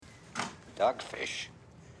Dogfish?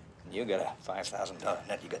 You got a $5,000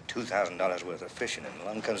 net. You got $2,000 worth of fishing, and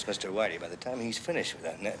along comes Mr. Whitey. By the time he's finished with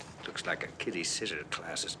that net, it looks like a kiddie scissor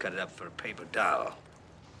class has cut it up for a paper doll.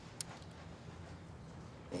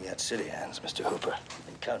 You got city hands, Mr. Hooper.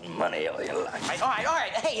 Been counting money all your life. All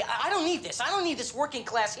right. Hey, I don't need this. I don't need this working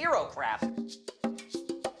class hero crap.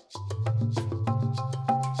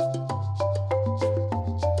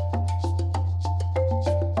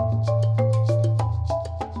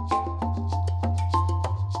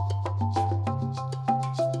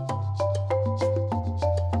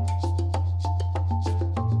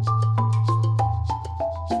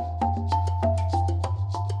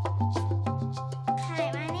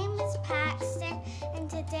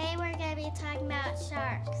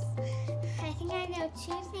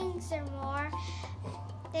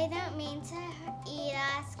 They don't mean to eat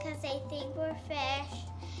us because they think we're fish,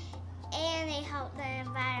 and they help the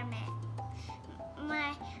environment.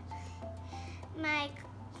 Bye.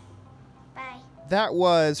 That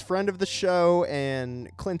was friend of the show and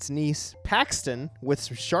Clint's niece, Paxton, with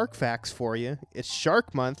some shark facts for you. It's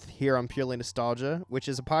Shark Month here on Purely Nostalgia, which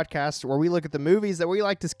is a podcast where we look at the movies that we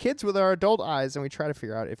liked as kids with our adult eyes, and we try to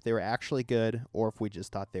figure out if they were actually good or if we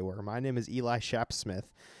just thought they were. My name is Eli Shapsmith,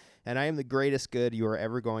 and I am the greatest good you are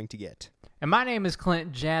ever going to get. And my name is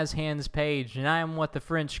Clint Jazz Hands Page, and I am what the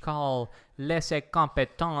French call laissez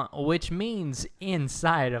compétent, which means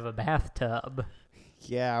inside of a bathtub.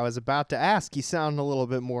 Yeah, I was about to ask. You sound a little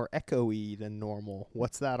bit more echoey than normal.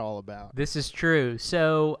 What's that all about? This is true.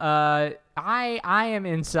 So, I am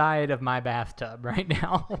inside of my bathtub right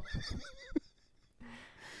now.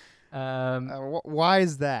 Why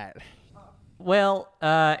is that? Well,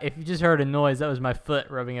 if you just heard a noise, that was my foot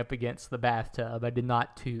rubbing up against the bathtub. I did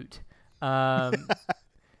not toot.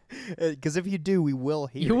 Because if you do, we will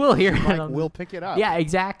hear it. You will hear it. We'll pick it up. Yeah,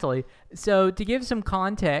 exactly. So to give some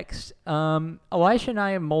context, Elisha and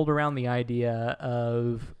I have mulled around the idea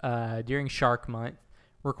of, during Shark Month,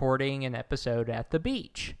 recording an episode at the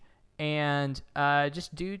beach. And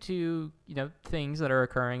just due to, things that are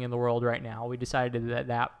occurring in the world right now, we decided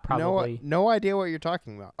that probably... No idea what you're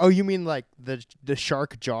talking about. Oh, you mean like the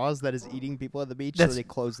shark Jaws that is eating people at the beach, so they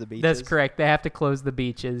close the beaches? That's correct. They have to close the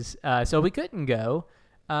beaches. So we couldn't go.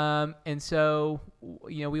 And so,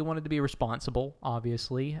 we wanted to be responsible,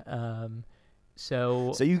 obviously.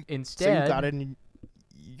 So you got in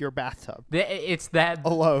your bathtub. It's that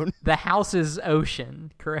alone. The house is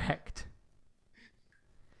ocean, correct.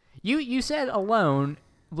 You said alone.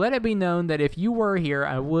 Let it be known that if you were here,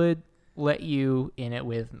 I would let you in it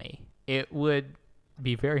with me. It would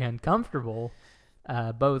be very uncomfortable,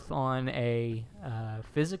 both on a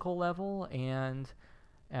physical level and...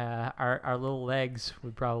 our little legs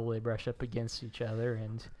would probably brush up against each other,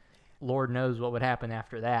 and Lord knows what would happen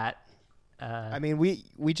after that. I mean,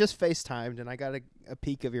 we just FaceTimed, and I got a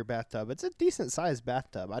peek of your bathtub. It's a decent-sized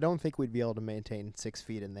bathtub. I don't think we'd be able to maintain 6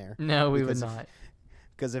 feet in there. No, we would not.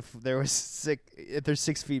 Because if there's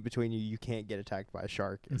 6 feet between you, you can't get attacked by a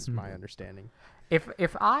shark. Is my understanding.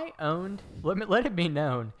 If I owned, let it be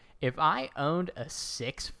known, if I owned a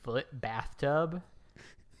 6-foot bathtub.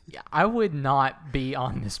 Yeah, I would not be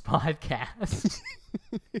on this podcast.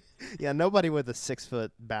 Yeah, nobody with a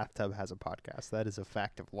 6-foot bathtub has a podcast. That is a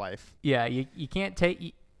fact of life. Yeah, you can't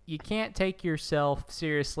take yourself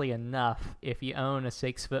seriously enough if you own a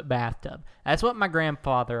 6-foot bathtub. That's what my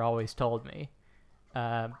grandfather always told me.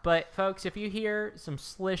 But folks, if you hear some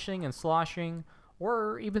slishing and sloshing,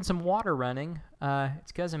 or even some water running,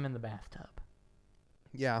 it's because I'm in the bathtub.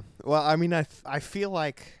 Yeah, well, I mean, I feel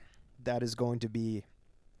like that is going to be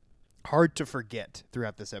hard to forget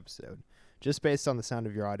throughout this episode, just based on the sound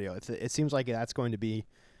of your audio. It seems like that's going to be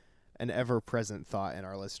an ever-present thought in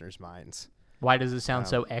our listeners' minds. Why does it sound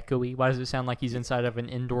so echoey? Why does it sound like he's inside of an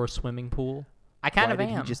indoor swimming pool? I kind of am.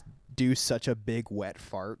 Why did he just do such a big wet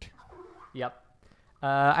fart? Yep.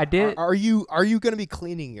 I did. Are you going to be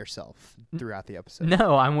cleaning yourself throughout the episode?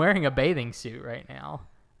 No, I'm wearing a bathing suit right now.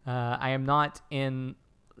 I am not in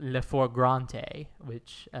le flagrante,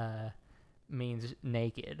 which means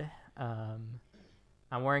naked.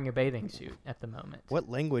 I'm wearing a bathing suit at the moment. What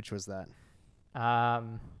language was that?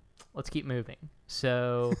 Let's keep moving.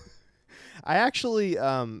 So, I actually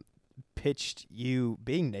pitched you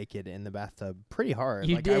being naked in the bathtub pretty hard.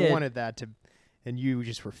 You did. I wanted that to, and you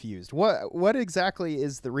just refused. What exactly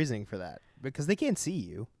is the reasoning for that? Because they can't see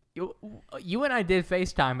you. You and I did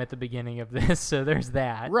FaceTime at the beginning of this, so there's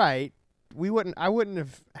that. Right. I wouldn't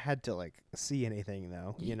have had to see anything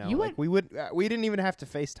though. We didn't even have to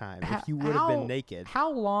FaceTime if you would have been naked. How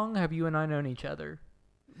long have you and I known each other?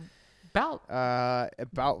 About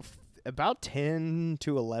about 10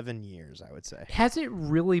 to 11 years, I would say. Has it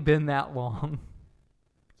really been that long?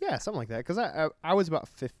 Yeah, something like that. Because I was about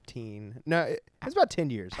 15. No, it was about 10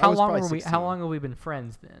 years. I How was long probably were we? 16. How long have we been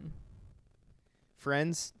friends then?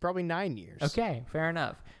 Friends, probably 9 years. Okay, fair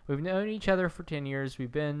enough. We've known each other for 10 years.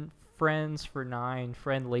 We've been friends for 9,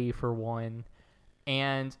 friendly for 1,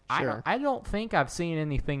 and Sure. I don't think I've seen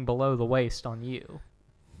anything below the waist on you.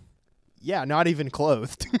 Yeah, not even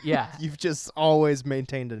clothed. Yeah. You've just always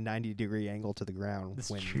maintained a 90-degree angle to the ground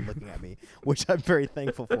That's when true. looking at me, which I'm very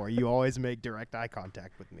thankful for. You always make direct eye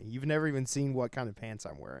contact with me. You've never even seen what kind of pants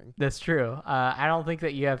I'm wearing. That's true. I don't think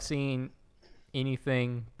that you have seen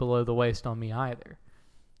anything below the waist on me either.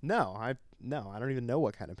 No, I don't even know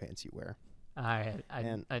what kind of pants you wear. I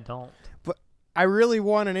And- don't. But I really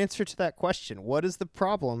want an answer to that question. What is the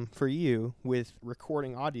problem for you with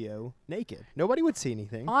recording audio naked? Nobody would see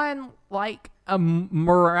anything. On like a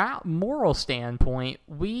moral standpoint,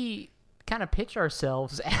 we kind of pitch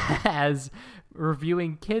ourselves as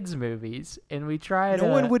reviewing kids movies, and we try to.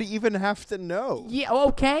 No one would even have to know. Yeah,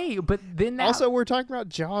 okay, but then that, Also, we're talking about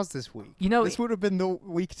Jaws this week. You know, this would have been the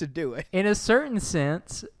week to do it. in a certain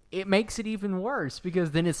sense, it makes it even worse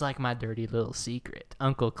because then it's like my dirty little secret.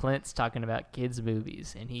 Uncle Clint's talking about kids'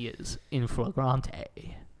 movies, and he is in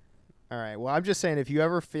flagrante. All right. Well, I'm just saying, if you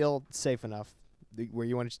ever feel safe enough where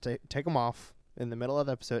you want to take them off in the middle of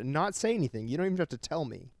the episode and not say anything, you don't even have to tell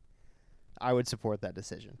me. I would support that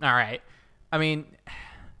decision. All right. I mean,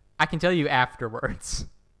 I can tell you afterwards.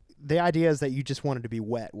 The idea is that you just wanted to be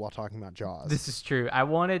wet while talking about Jaws. This is true. I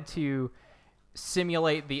wanted to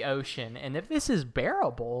simulate the ocean, and if this is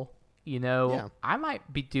bearable, Yeah. I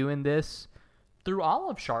might be doing this through all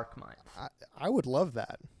of Shark Month. I would love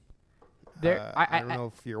that. I don't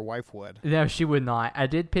know if your wife would. No, she would not. I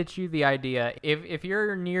did pitch you the idea. If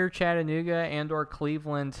you're near Chattanooga and or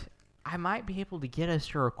Cleveland, I might be able to get us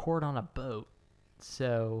to record on a boat.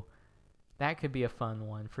 So that could be a fun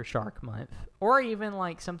one for Shark Month. Or even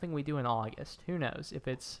like something we do in August. Who knows if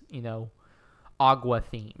it's, agua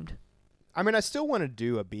themed. I mean, I still want to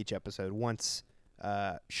do a beach episode once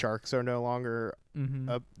sharks are no longer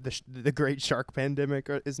the great shark pandemic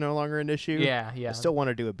is no longer an issue. Yeah. I still want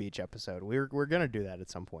to do a beach episode. We're gonna do that at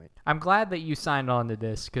some point. I'm glad that you signed on to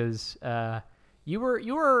this because you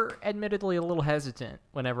were admittedly a little hesitant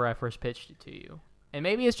whenever I first pitched it to you, and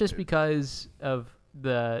maybe it's just because of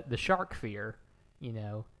the shark fear,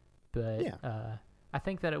 But Yeah. I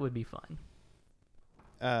think that it would be fun.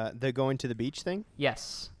 The going to the beach thing.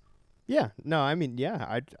 Yes. Yeah. No, I mean, yeah,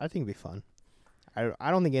 I think it'd be fun.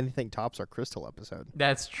 I don't think anything tops our Crystal episode.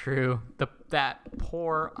 That's true.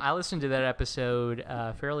 I listened to that episode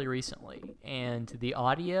fairly recently, and the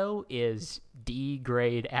audio is D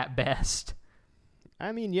grade at best.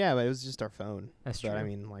 I mean, yeah, but it was just our phone. That's but true. I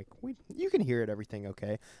mean, like you can hear it, everything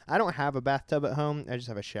okay. I don't have a bathtub at home. I just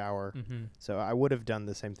have a shower. Mm-hmm. So I would have done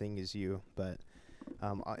the same thing as you, but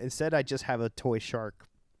instead I just have a toy shark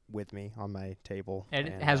with me on my table. And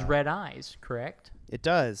it has red eyes, correct? It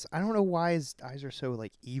does. I don't know why his eyes are so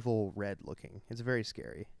like evil red looking. It's very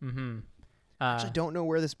scary. Mm-hmm. I actually don't know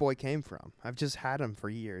where this boy came from. I've just had him for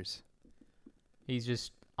years. He's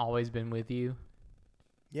just always been with you.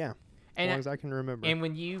 Yeah. As And long as I can remember. And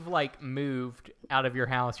when you've like moved out of your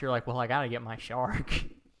house, you're like, well, I gotta get my shark.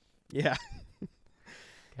 Yeah.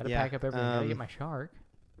 Gotta Yeah, pack up everything. Gotta get my shark.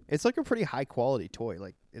 It's like a pretty high quality toy.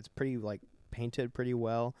 Like it's pretty like painted pretty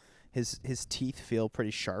well. His teeth feel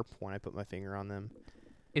pretty sharp when I put my finger on them.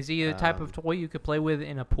 Is he the type of toy you could play with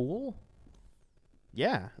in a pool?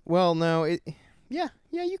 Yeah. Well, no. Yeah,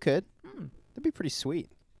 you could. That'd be pretty sweet.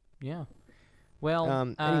 Yeah.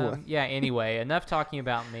 Well, anyway, enough talking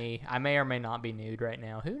about me. I may or may not be nude right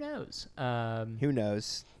now. Who knows? Who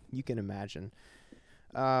knows? You can imagine.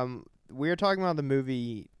 We're talking about the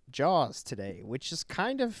movie Jaws today, which is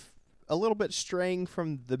kind of a little bit straying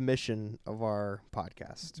from the mission of our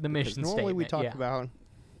podcast. The because mission normally we statement, talk about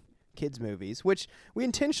kids movies, which we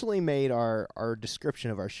intentionally made our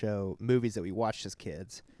description of our show movies that we watched as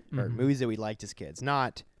kids, or movies that we liked as kids,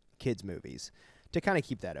 not kids movies, to kind of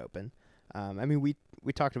keep that open. I mean, we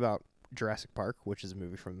talked about Jurassic Park, which is a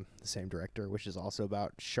movie from the same director, which is also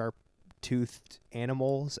about sharp-toothed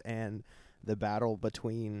animals and the battle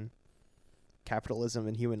between capitalism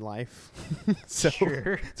and human life. So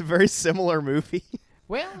Sure. it's a very similar movie.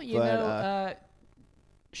 Well,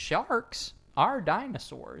 sharks are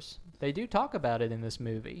dinosaurs. They do talk about it in this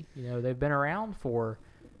movie. They've been around for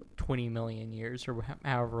 20 million years or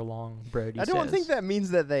however long Brody I says. don't think that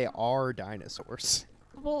means that they are dinosaurs.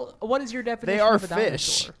 Well, what is your definition They are of a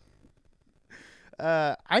fish.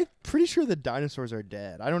 dinosaur? I'm pretty sure the dinosaurs are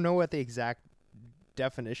dead. I don't know what the exact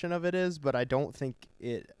definition of it is, but I don't think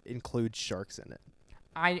it includes sharks in it.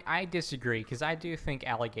 I disagree because I do think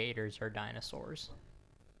alligators are dinosaurs.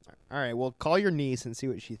 All right, well, call your niece and see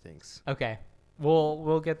what she thinks. Okay,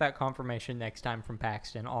 we'll get that confirmation next time from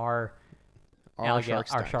Paxton. Are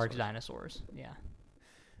sharks dinosaurs? Yeah.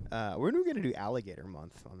 When are we going to do Alligator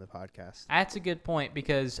Month on the podcast? That's a good point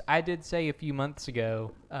because I did say a few months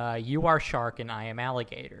ago, you are shark and I am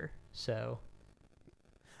alligator. So.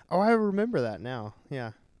 Oh, I remember that now.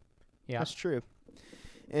 Yeah. That's true.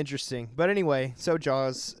 Interesting. But anyway, so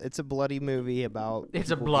Jaws, it's a bloody movie about...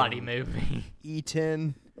 It's a bloody movie.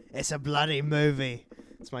 Eaten. It's a bloody movie.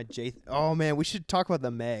 It's my Oh, man, we should talk about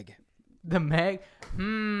The Meg. The Meg?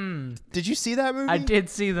 Did you see that movie? I did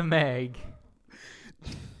see The Meg.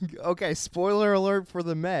 Okay, spoiler alert for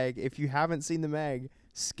The Meg. If you haven't seen The Meg,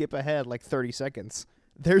 skip ahead like 30 seconds.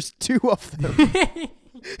 There's 2 of them.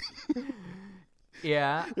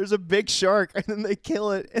 Yeah. There's a big shark, and then they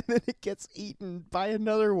kill it, and then it gets eaten by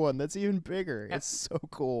another one that's even bigger. It's so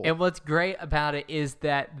cool. And what's great about it is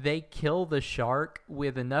that they kill the shark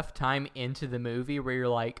with enough time into the movie where you're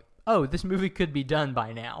like, oh, this movie could be done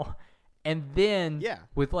by now. And then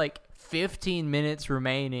with like 15 minutes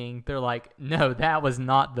remaining, they're like, no, that was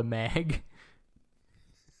not the Meg.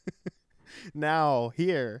 Now,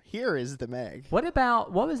 here is the Meg. What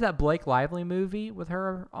was that Blake Lively movie with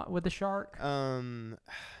her, with the shark?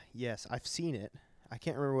 Yes, I've seen it. I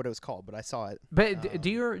can't remember what it was called, but I saw it. But do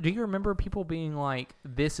you remember people being like,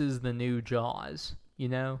 this is the new Jaws, you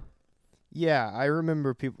know? Yeah, I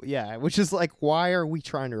remember people, which is like, why are we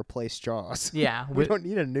trying to replace Jaws? Yeah. We don't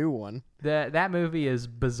need a new one. That movie is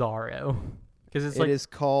bizarro. Because it is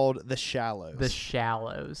called The Shallows. The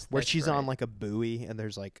Shallows. Where she's on like a buoy and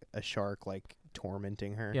there's like a shark like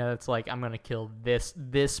tormenting her. Yeah, it's like, I'm going to kill this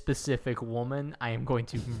specific woman. I am going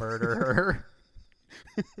to murder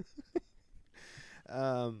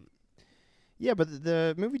her. Yeah, but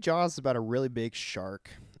the movie Jaws is about a really big shark,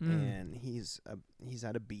 and he's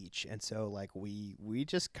at a beach, and so like we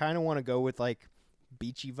just kind of want to go with like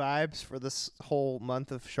beachy vibes for this whole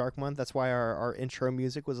month of Shark Month. That's why our intro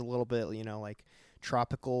music was a little bit, like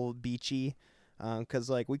tropical, beachy, because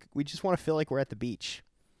like we just want to feel like we're at the beach.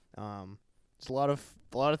 There's a lot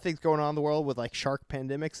of things going on in the world with like shark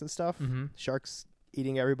pandemics and stuff. Mm-hmm. Sharks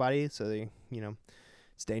eating everybody, so they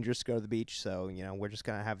it's dangerous to go to the beach. So we're just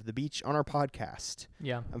gonna have the beach on our podcast.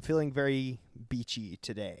 Yeah, I'm feeling very beachy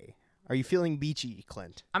today. Are you feeling beachy,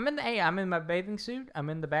 Clint? I'm in my bathing suit.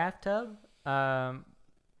 I'm in the bathtub. I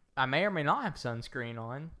may or may not have sunscreen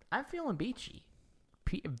on. I'm feeling beachy.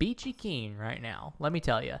 Beachy keen right now, let me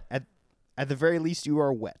tell you. At the very least, you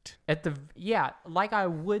are wet. Like I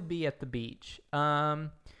would be at the beach. I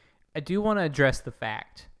do want to address the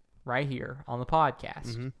fact right here on the podcast.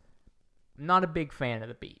 Mm-hmm. I'm not a big fan of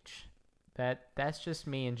the beach. That's just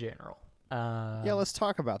me in general. Let's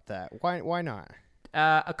talk about that. Why not?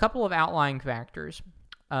 A couple of outlying factors.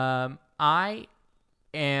 I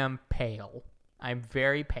am pale. I'm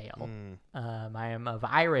very pale. I am of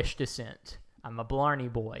Irish descent. I'm a Blarney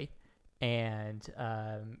boy. And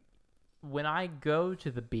when I go to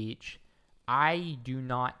the beach, I do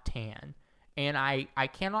not tan. And I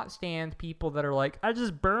cannot stand people that are like, I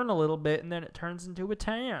just burn a little bit and then it turns into a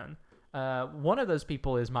tan. One of those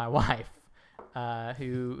people is my wife,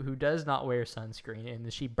 who does not wear sunscreen,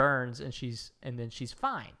 and she burns and then she's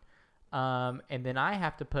fine. And then I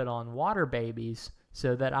have to put on water babies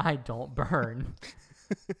so that I don't burn.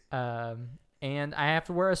 And I have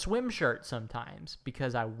to wear a swim shirt sometimes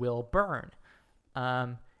because I will burn.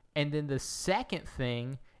 And then the second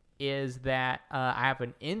thing is that I have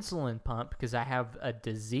an insulin pump because I have a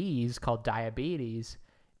disease called diabetes.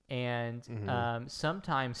 And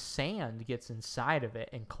sometimes sand gets inside of it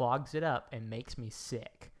and clogs it up and makes me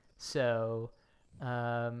sick. So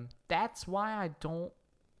that's why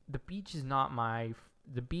the beach is not my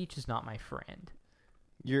friend.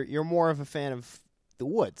 You're more of a fan of the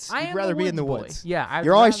woods. You'd rather be in the boy. woods. Yeah,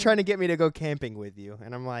 you're always trying to get me to go camping with you,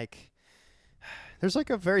 and I'm like, there's like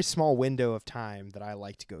a very small window of time that I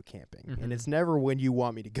like to go camping, and it's never when you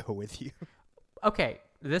want me to go with you. Okay,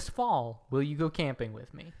 this fall, will you go camping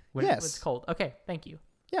with me? When it's cold. Okay, thank you.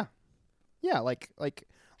 Yeah, like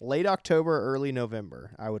late October, early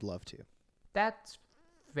November. I would love to. That's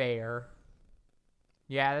fair.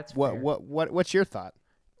 Yeah, that's fair. What's your thought?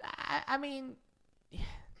 I mean,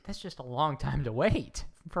 that's just a long time to wait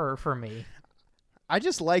for me. I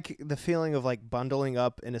just like the feeling of like bundling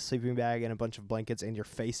up in a sleeping bag and a bunch of blankets and your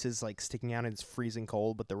face is like sticking out and it's freezing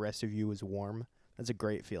cold, but the rest of you is warm. That's a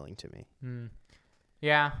great feeling to me.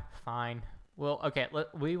 Yeah, fine. Well, okay,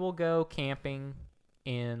 we will go camping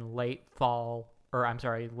in late fall, or I'm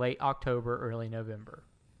sorry, late October, early November.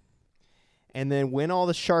 And then when all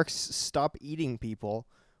the sharks stop eating people,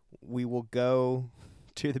 we will go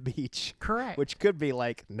to the beach. Correct. Which could be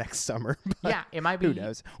like next summer. But Yeah, it might be. who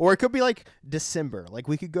knows? Or it could be like December. Like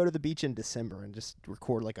we could go to the beach in December and just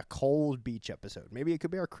record like a cold beach episode. Maybe it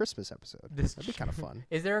could be our Christmas episode. That'd be kind of fun.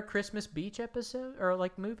 Is there a Christmas beach episode or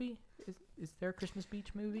like movie? Is there a Christmas beach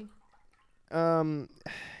movie?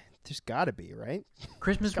 There's got to be, right?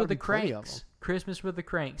 Christmas gotta with the be plenty of Cranks. Christmas with the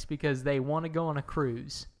Cranks because they want to go on a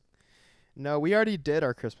cruise. No, we already did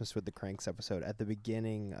our Christmas with the Cranks episode at the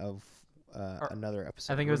beginning of another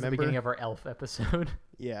episode. I think it was Remember? the beginning of our Elf episode.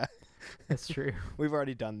 Yeah. That's true. We've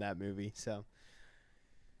already done that movie, so.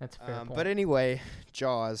 That's a fair point. But anyway,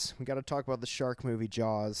 Jaws. We got to talk about the shark movie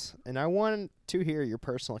Jaws. And I want to hear your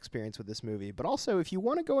personal experience with this movie. But also, if you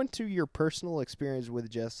want to go into your personal experience with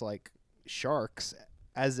just like sharks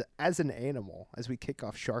as an animal as we kick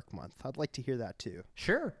off Shark Month, I'd like to hear that too.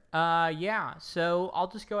 Sure. Yeah. So I'll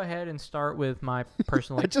just go ahead and start with my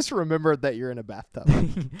personal. I just remembered that you're in a bathtub.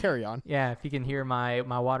 Carry on. Yeah, if you can hear my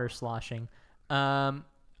water sloshing.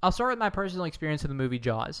 I'll start with my personal experience with the movie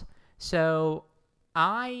Jaws. So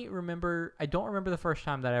I don't remember the first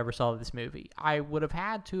time that I ever saw this movie. I would have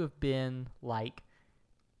had to have been like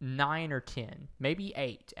 9 or 10, maybe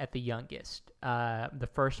 8 at the youngest, the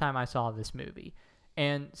first time I saw this movie.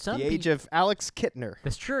 And the age of Alex Kittner.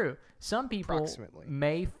 That's true. Some people Approximately.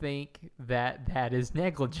 may think that is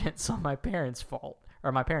negligence on my parents' fault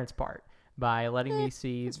or my parents' part by letting me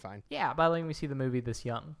see. It's fine. Yeah, by letting me see the movie this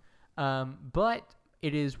young. But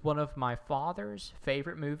it is one of my father's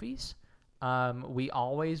favorite movies. We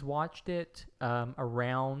always watched it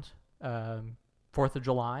around 4th of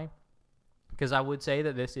July because I would say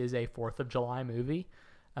that this is a 4th of July movie.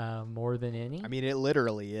 More than any. I mean, it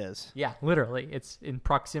literally is. Yeah, literally. It's in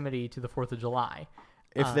proximity to the 4th of July.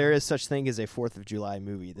 If there is such thing as a 4th of July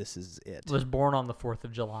movie, this is it. Was born on the 4th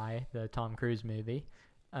of July, the Tom Cruise movie.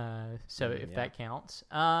 If that counts.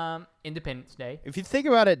 Independence Day. If you think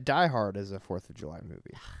about it, Die Hard is a 4th of July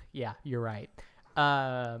movie. Yeah, you're right.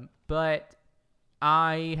 But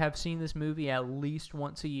I have seen this movie at least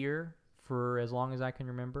once a year for as long as I can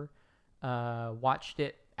remember. Watched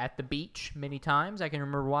it at the beach many times. I can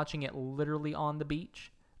remember watching it literally on the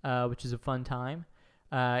beach, which is a fun time.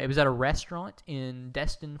 It was at a restaurant in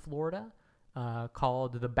Destin, Florida,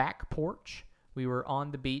 called The Back Porch. We were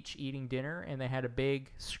on the beach eating dinner, and they had a big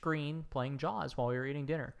screen playing Jaws while we were eating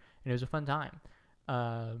dinner, and it was a fun time.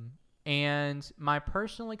 And my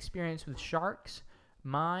personal experience with sharks,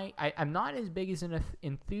 I'm not as big as an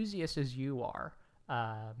enthusiast as you are,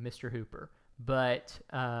 Mr. Hooper, but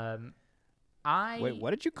Wait,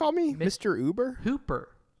 what did you call me? Mr. Uber? Hooper.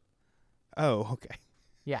 Oh, okay.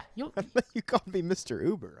 Yeah. You called me Mr.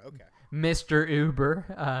 Uber. Okay. Mr.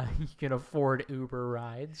 Uber. You can afford Uber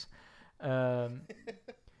rides. But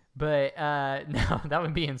no, that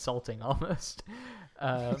would be insulting almost.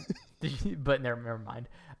 But never mind.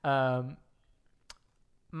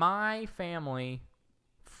 My family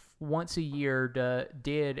once a year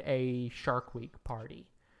did a Shark Week party.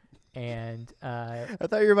 And I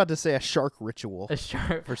thought you were about to say a shark ritual a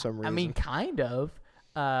shark for some reason. I mean, kind of.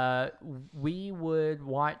 We would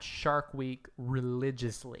watch Shark Week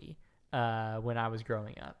religiously when I was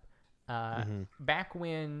growing up. Back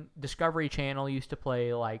when Discovery Channel used to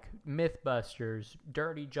play like Mythbusters,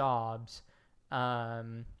 Dirty Jobs,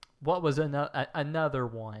 what was another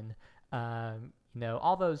one?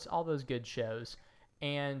 All those good shows,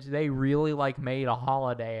 and they really like made a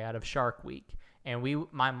holiday out of Shark Week. And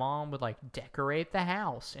my mom would like decorate the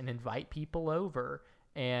house and invite people over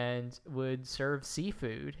and would serve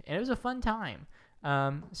seafood. And it was a fun time.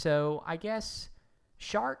 So I guess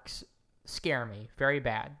sharks scare me very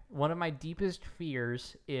bad. One of my deepest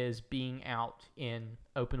fears is being out in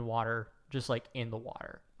open water, just like in the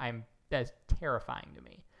water. That's terrifying to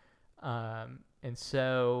me. And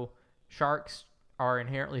so sharks are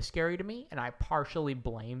inherently scary to me, and I partially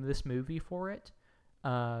blame this movie for it.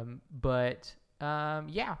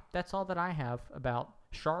 Yeah, that's all that I have about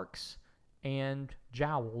sharks and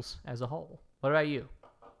jowls as a whole. What about you?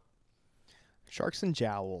 Sharks and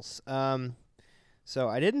jowls. So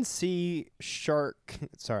I didn't see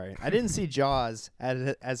I didn't see Jaws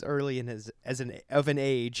as early in of an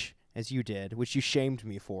age as you did, which you shamed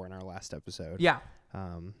me for in our last episode. Yeah.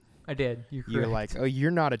 I did. You're like, oh,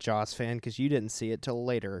 you're not a Jaws fan because you didn't see it till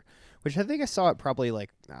later, which I think I saw it probably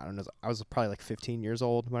like, I don't know, I was probably like 15 years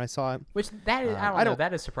old when I saw it. Which that is, I don't know,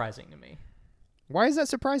 that is surprising to me. Why is that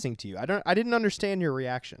surprising to you? I didn't understand your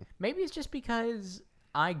reaction. Maybe it's just because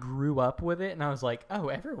I grew up with it and I was like, oh,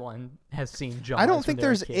 everyone has seen Jaws. I don't think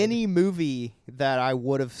there's any movie that I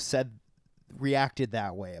would have said reacted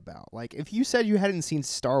that way about. Like, if you said you hadn't seen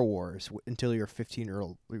Star Wars until you're 15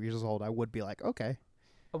 years old, I would be like, okay.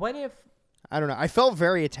 What if I don't know. I felt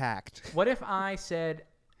very attacked. What if I said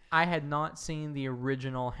I had not seen the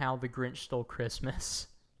original How the Grinch Stole Christmas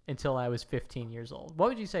until I was 15 years old? What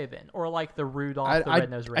would you say then? Or like the Rudolph the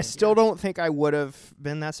Red-Nosed Reindeer? I still don't think I would have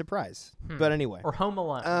been that surprised. But anyway. Or Home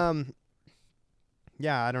Alone.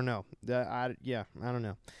 Yeah, I don't know. I don't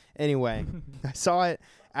know. Anyway, I saw it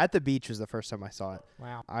at the beach was the first time I saw it.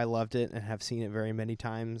 Wow. I loved it and have seen it very many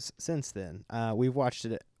times since then. We've watched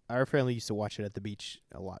it. Our family used to watch it at the beach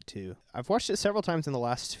a lot too. I've watched it several times in the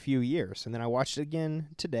last few years, and then I watched it again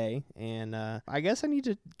today. And I guess I need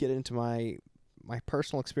to get into my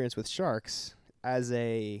personal experience with sharks as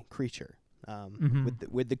a creature,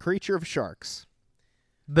 with the creature of sharks.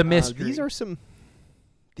 The mystery.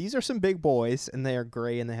 These are some big boys, and they are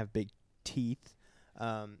gray and they have big teeth.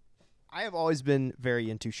 I have always been very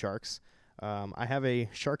into sharks. I have a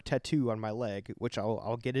shark tattoo on my leg, which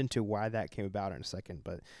I'll get into why that came about in a second.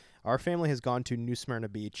 But our family has gone to New Smyrna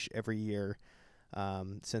Beach every year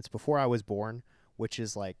since before I was born, which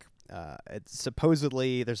is like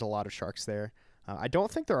supposedly there's a lot of sharks there. I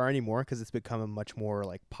don't think there are anymore because it's become a much more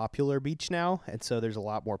like popular beach now, and so there's a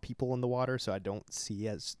lot more people in the water. So I don't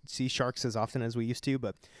see sharks as often as we used to,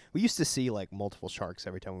 but we used to see like multiple sharks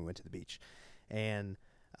every time we went to the beach, and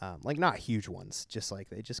like not huge ones, just like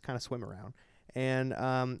they just kind of swim around. And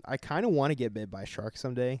I kind of want to get bit by a shark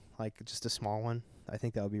someday, like just a small one. I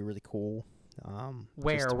think that would be really cool.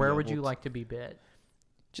 Where would you like to be bit?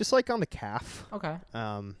 Just like on the calf. Okay.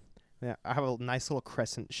 Yeah, I have a nice little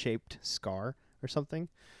crescent-shaped scar or something.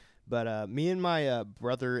 But me and my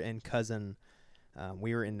brother and cousin,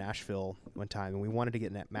 we were in Nashville one time, and we wanted to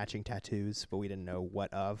get matching tattoos, but we didn't know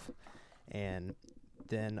what of. And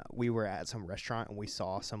then we were at some restaurant, and we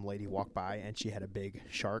saw some lady walk by, and she had a big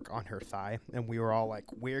shark on her thigh. And we were all like,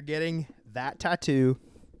 we're getting that tattoo.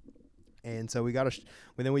 And so we got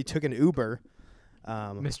then we took an Uber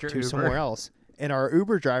Mr. to Uber. somewhere else. And our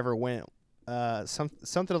Uber driver went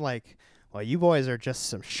something like, well, you boys are just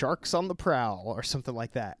some sharks on the prowl or something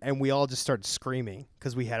like that. And we all just started screaming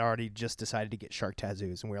because we had already just decided to get shark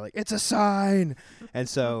tattoos. And we were like, it's a sign. And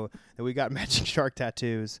so we got matching shark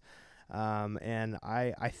tattoos. And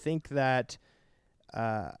I think that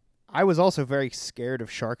I was also very scared of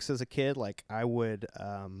sharks as a kid. Like I would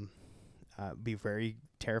be very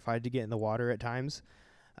terrified to get in the water at times.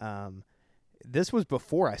 This was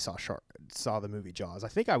before I saw the movie Jaws. I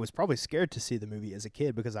think I was probably scared to see the movie as a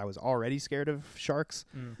kid because I was already scared of sharks.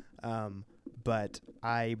 But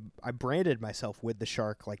I branded myself with the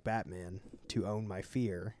shark like Batman to own my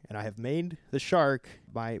fear, and I have made the shark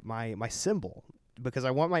my symbol because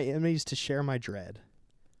I want my enemies to share my dread.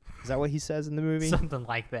 Is that what he says in the movie? Something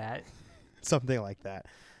like that. Something like that.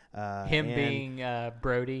 Him being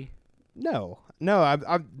Brody. No,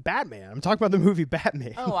 I'm Batman. I'm talking about the movie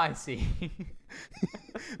Batman. Oh, I see.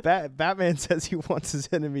 Batman says he wants his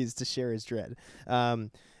enemies to share his dread.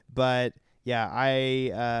 But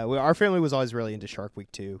yeah, our family was always really into Shark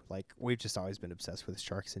Week too. Like we've just always been obsessed with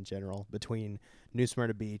sharks in general. Between New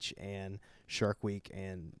Smyrna Beach and Shark Week,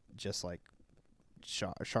 and just like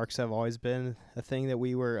sharks have always been a thing that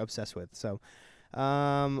we were obsessed with. So.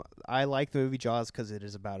 I like the movie Jaws because it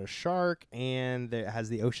is about a shark and it has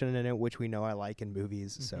the ocean in it, which we know I like in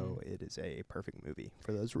movies. So it is a perfect movie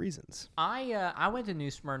for those reasons. I went to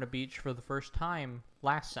New Smyrna Beach for the first time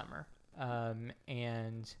last summer,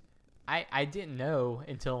 and I didn't know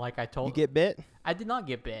until like I told you get bit. I did not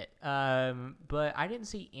get bit, but I didn't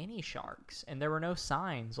see any sharks, and there were no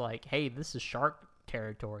signs like, "Hey, this is shark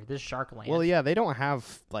territory. This is shark land." Well, yeah, they don't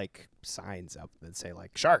have like signs up that say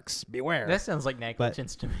like "sharks beware." That sounds like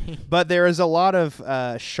negligence to me. But there is a lot of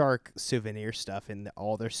shark souvenir stuff in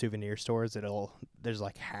all their souvenir stores. There's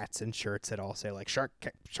like hats and shirts that all say like shark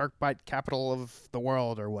bite capital of the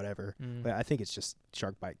world or whatever. But I think it's just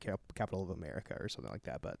shark bite capital of America or something like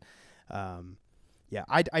that. But yeah,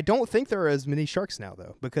 I don't think there are as many sharks now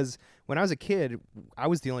though, because when I was a kid, I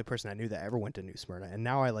was the only person I knew that ever went to New Smyrna, and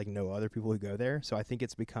now I like know other people who go there. So I think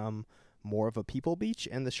it's become more of a people beach,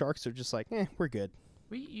 and the sharks are just like, we're good.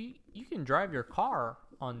 You can drive your car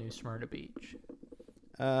on New Smyrna Beach.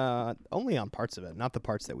 Only on parts of it, not the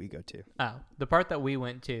parts that we go to. Oh, the part that we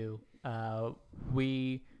went to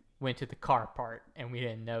the car part, and we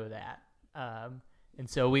didn't know that. And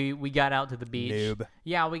so we got out to the beach. Noob.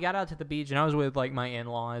 Yeah, we got out to the beach, and I was with like my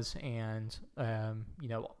in-laws, and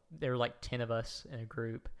there were like 10 of us in a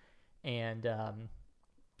group, and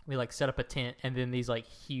we like set up a tent, and then these like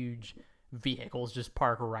huge vehicles just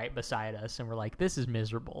park right beside us, and we're like, this is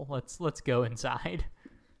miserable. Let's go inside.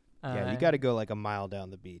 Yeah, you got to go like a mile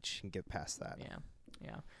down the beach and get past that.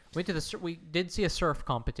 Yeah. We did see a surf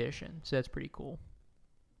competition, so that's pretty cool.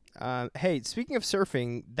 Hey, speaking of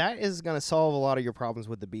surfing, that is going to solve a lot of your problems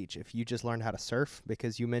with the beach if you just learn how to surf,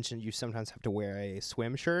 because you mentioned you sometimes have to wear a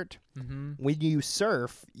swim shirt. Mm-hmm. When you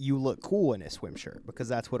surf, you look cool in a swim shirt because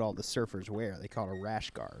that's what all the surfers wear. They call it a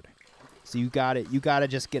rash guard. So you got to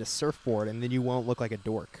just get a surfboard, and then you won't look like a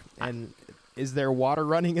dork. And is there water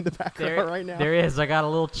running in the background right now? There is. I got a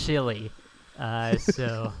little chilly,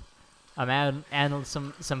 so I'm adding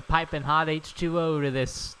some piping hot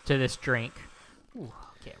H2O to this drink. Ooh,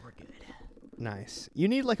 okay, we're good. Nice. You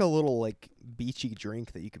need like a little like beachy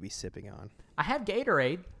drink that you could be sipping on. I have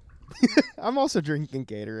Gatorade. I'm also drinking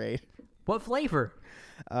Gatorade. What flavor?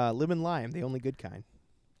 Lemon lime, the only good kind.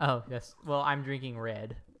 Oh, I'm drinking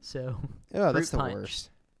red. So. Oh, that's the punch. worst.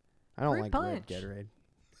 I don't Fruit like punch. red Gatorade.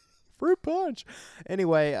 Fruit punch.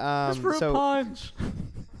 Anyway, Fruit punch.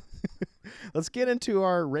 Let's get into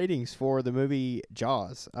our ratings for the movie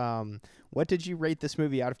Jaws. What did you rate this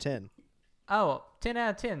movie out of 10? Oh, 10 out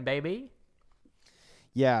of 10, baby.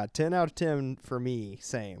 Yeah, 10 out of 10 for me.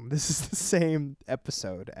 Same. This is the same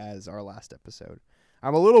episode as our last episode.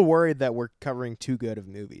 I'm a little worried that we're covering too good of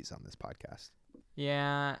movies on this podcast.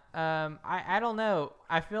 Yeah, I don't know.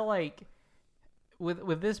 I feel like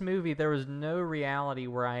with this movie, there was no reality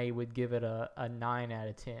where I would give it a 9 out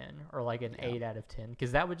of 10 or like an 8 out of 10,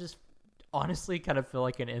 because that would just honestly kind of feel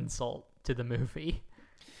like an insult to the movie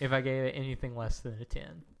if I gave it anything less than a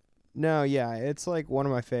 10. No, yeah, it's like one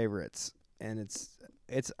of my favorites, and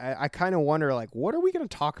I kind of wonder, like, what are we going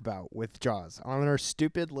to talk about with Jaws on our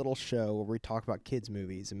stupid little show where we talk about kids'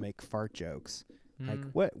 movies and make fart jokes? Like,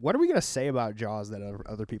 what are we going to say about Jaws that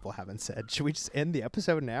other people haven't said? Should we just end the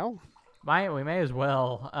episode now? We may as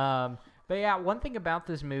well. But yeah, one thing about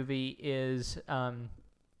this movie is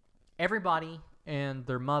everybody and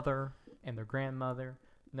their mother and their grandmother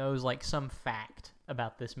knows, like, some fact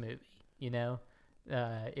about this movie, you know?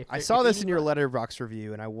 I saw this in your Letterboxd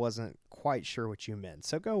review, and I wasn't quite sure what you meant,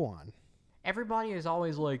 so go on. Everybody is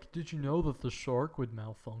always like, did you know that the shark would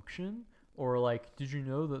malfunction? Or like, did you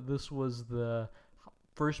know that this was the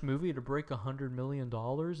first movie to break $100 million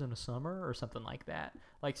in a summer? Or something like that.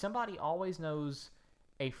 Like, somebody always knows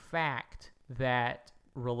a fact that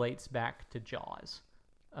relates back to Jaws.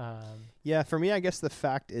 Yeah, for me, I guess the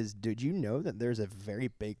fact is, did you know that there's a very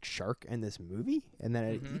big shark in this movie? And that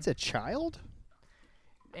it eats a child?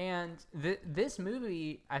 And this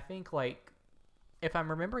movie, I think, like, if I'm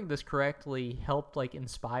remembering this correctly, helped, like,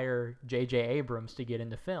 inspire J.J. Abrams to get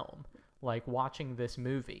into film. Like, watching this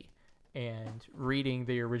movie and reading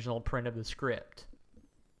the original print of the script.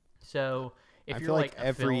 So, if I you're feel like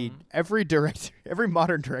every director, every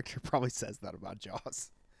modern director probably says that about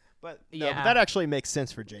Jaws. But no, yeah, but that actually makes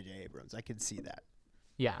sense for J.J. Abrams. I can see that.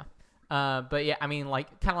 Yeah. But yeah, I mean,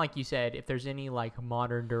 like, kind of like you said, if there's any, like,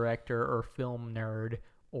 modern director or film nerd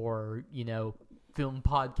or, you know, film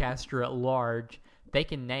podcaster at large, they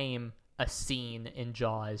can name a scene in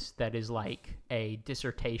Jaws that is like a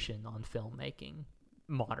dissertation on filmmaking,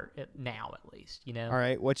 modern now at least, you know. All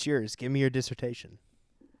right, what's yours? Give me your dissertation.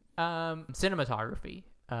 Cinematography.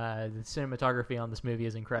 The cinematography on this movie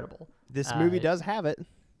is incredible. This movie does have it.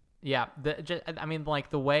 Yeah, I mean, like,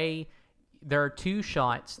 the way there are two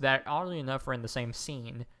shots that, oddly enough, are in the same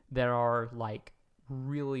scene that are, like,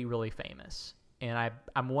 really, really famous. And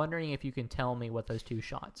I'm wondering if you can tell me what those two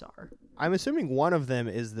shots are. I'm assuming one of them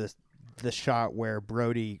is the shot where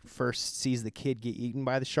Brody first sees the kid get eaten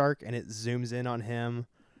by the shark, and it zooms in on him,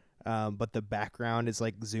 but the background is,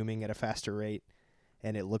 like, zooming at a faster rate,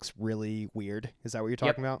 and it looks really weird. Is that what you're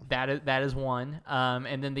talking about? That is one.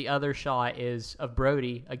 And then the other shot is of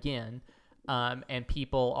Brody again, and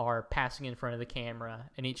people are passing in front of the camera,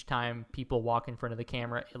 and each time people walk in front of the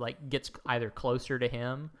camera, it, like, gets either closer to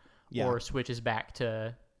him or switches back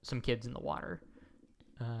to some kids in the water.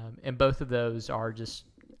 And both of those are just,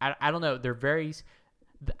 I don't know, they're very,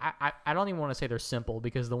 I don't even want to say they're simple,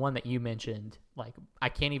 because the one that you mentioned, like, I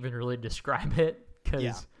can't even really describe it,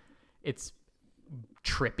 because it's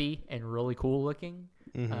trippy and really cool looking.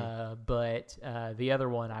 But the other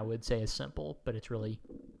one I would say is simple, but it's really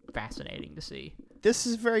fascinating to see. This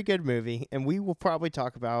is a very good movie, and we will probably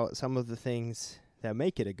talk about some of the things that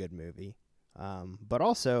make it a good movie. But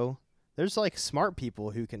also, there's, like, smart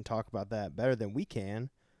people who can talk about that better than we can.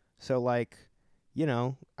 So, like, you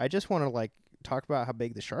know, I just want to, like, talk about how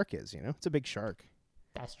big the shark is, you know? It's a big shark.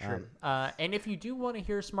 That's true. And if you do want to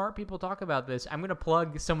hear smart people talk about this, I'm going to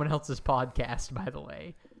plug someone else's podcast, by the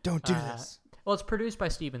way. Don't do this. Well, it's produced by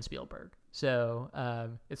Steven Spielberg. So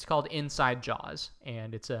it's called Inside Jaws,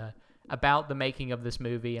 and it's about the making of this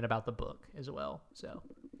movie and about the book as well. So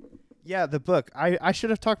Yeah, the book. I should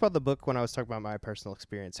have talked about the book when I was talking about my personal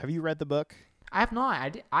experience. Have you read the book? I have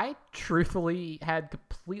not. I truthfully had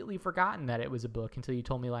completely forgotten that it was a book until you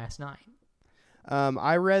told me last night.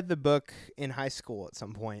 I read the book in high school at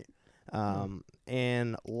some point,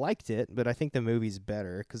 and liked it, but I think the movie's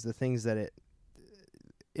better because the things that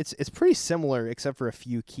it's pretty similar except for a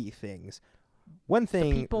few key things. One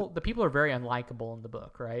thing, The people are very unlikable in the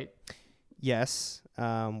book, right? yes,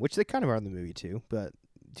 which they kind of are in the movie too, but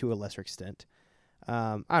to a lesser extent.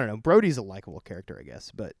 I don't know. Brody's a likable character, I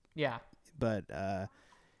guess, but Yeah. I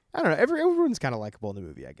don't know. Everyone's kind of likable in the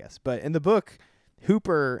movie, I guess. But in the book,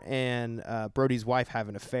 Hooper and Brody's wife have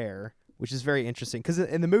an affair, which is very interesting because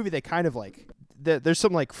in the movie they kind of like there's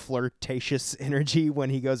some like flirtatious energy when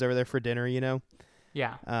he goes over there for dinner, you know.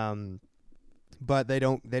 Yeah. But they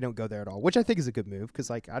don't go there at all, which I think is a good move because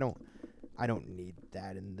like I don't need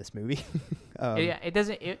that in this movie. Yeah, it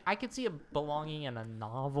doesn't. I could see it belonging in a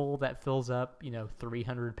novel that fills up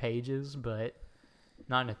 300 pages, but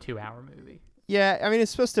not in a 2-hour movie. Yeah, I mean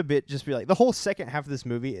it's supposed to just be like the whole second half of this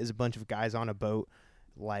movie is a bunch of guys on a boat,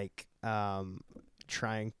 like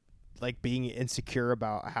trying, like being insecure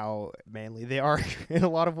about how manly they are in a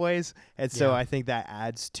lot of ways, and so Yeah. I think that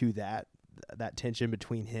adds to that tension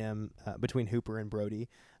between Hooper and Brody.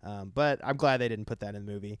 But I'm glad they didn't put that in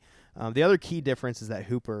the movie. The other key difference is that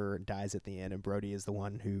Hooper dies at the end, and Brody is the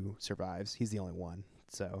one who survives. He's the only one.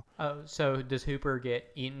 So So does Hooper get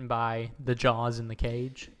eaten by the Jaws in the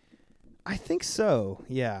cage? I think so.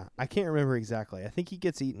 Yeah, I can't remember exactly. I think he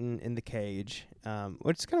gets eaten in the cage,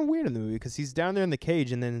 which is kind of weird in the movie because he's down there in the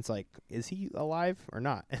cage, and then it's like, is he alive or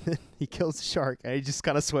not? And then he kills the shark, and he just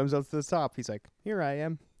kind of swims up to the top. He's like, "Here I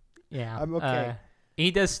am." Yeah. I'm okay.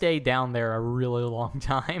 He does stay down there a really long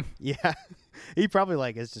time. Yeah, he probably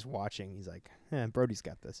like is just watching. He's like, Brody's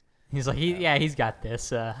got this. He's like, he's got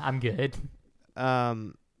this. I'm good.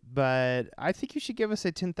 But I think you should give us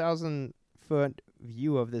a 10,000-foot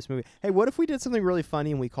view of this movie. Hey, what if we did something really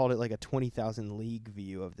funny and we called it like a 20,000 league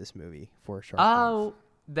view of this movie for Shark Month? Oh,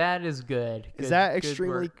 that is good. Is that Good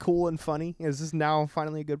extremely work. cool and funny? Is this now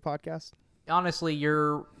finally a good podcast? Honestly,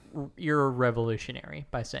 you're revolutionary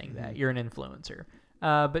by saying that. You're an influencer.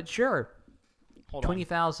 But sure.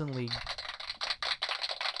 20,000 League.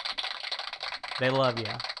 They love you.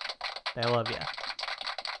 They love you.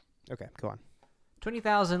 Okay, go on.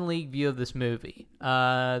 20,000 League view of this movie.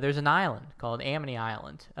 There's an island called Amity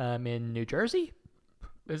Island in New Jersey.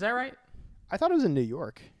 Is that right? I thought it was in New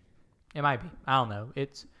York. It might be. I don't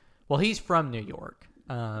know. He's from New York.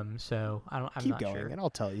 So I'm Keep not going, sure. and I'll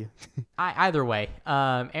tell you. Either way,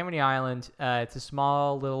 Amity Island, it's a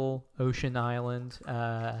small little ocean island.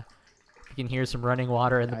 You can hear some running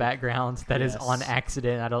water in the background. That is yes. on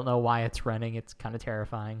accident. I don't know why it's running. It's kind of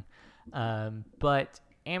terrifying. But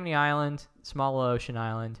Amity Island, small ocean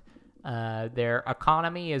island, their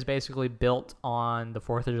economy is basically built on the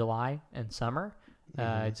 4th of July and summer.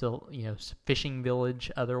 It's a fishing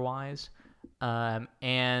village otherwise.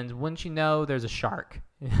 And wouldn't you know, there's a shark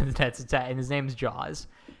and his name's Jaws,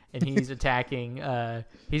 and he's attacking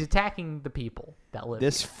the people that live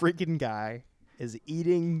This here. freaking guy is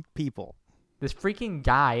eating people. This freaking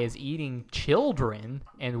guy is eating children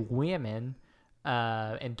and women,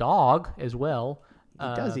 and dog as well. He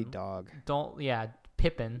does eat dog.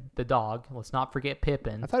 Pippin, the dog. Let's not forget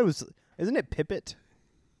Pippin. I thought it was, isn't it Pippet?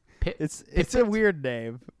 It's a Pippet? weird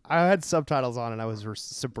name. I had subtitles on and I was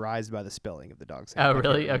surprised by the spelling of the dog's name. Oh, I can't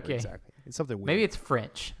really? remember Okay. Exactly. It's something weird. Maybe it's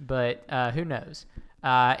French, but who knows?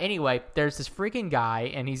 Anyway, there's this freaking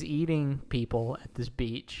guy, and he's eating people at this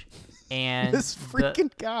beach. And this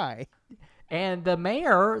freaking guy. And the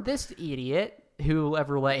mayor, this idiot, who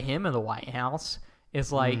ever let him in the White House,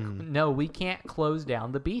 is like, no, we can't close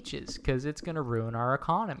down the beaches because it's going to ruin our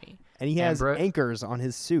economy. And he has anchors on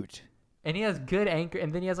his suit. And he has good anchor,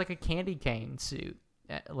 and then he has like a candy cane suit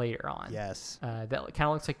later on. Yes. That kind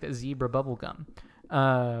of looks like the zebra bubblegum.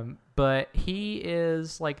 But he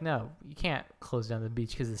is like, no, you can't close down the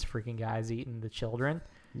beach because this freaking guy's eating the children.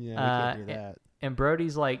 Yeah, we can't do that. And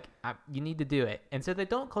Brody's like, you need to do it. And so they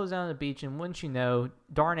don't close down the beach, and wouldn't you know,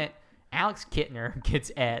 darn it, Alex Kittner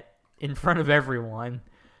gets in front of everyone.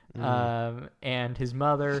 And his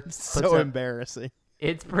mother puts So up, embarrassing.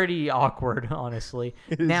 It's pretty awkward, honestly.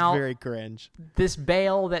 It is now, very cringe. this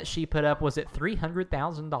bail that she put up, was it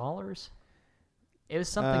 $300,000? It was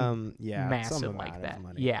something yeah, massive some like amount that. of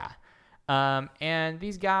money. Yeah. And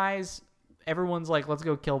these guys, everyone's like, let's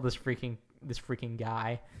go kill this freaking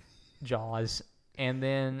guy, Jaws. And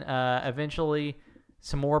then eventually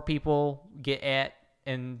some more people get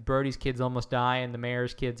and Brody's kids almost die, and the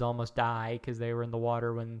mayor's kids almost die because they were in the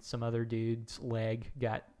water when some other dude's leg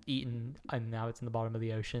got eaten, and now it's in the bottom of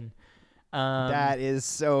the ocean. That is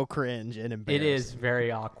so cringe and embarrassing. It is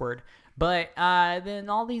very awkward. But then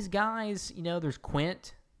all these guys, there's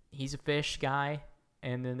Quint, he's a fish guy,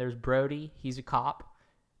 and then there's Brody, he's a cop,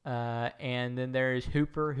 and then there's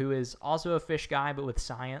Hooper, who is also a fish guy but with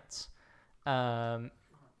science.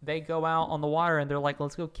 They go out on the water and they're like,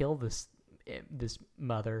 let's go kill this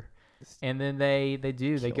mother. And then they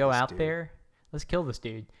go out there, let's kill this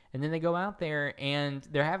dude. And then they go out there and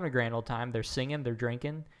they're having a grand old time. They're singing, they're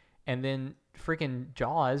drinking, and then freaking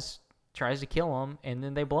Jaws tries to kill him, and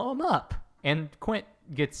then they blow him up. And Quint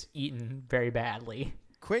gets eaten very badly.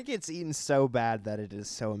 Quint gets eaten so bad that it is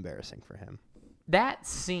so embarrassing for him. That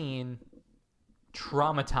scene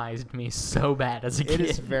traumatized me so bad as a kid. It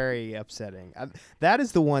is very upsetting. That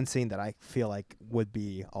is the one scene that I feel like would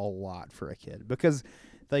be a lot for a kid, because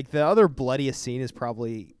like the other bloodiest scene is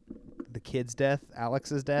probably the kid's death,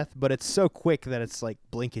 Alex's death, but it's so quick that it's like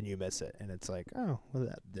blink and you miss it, and it's like, oh,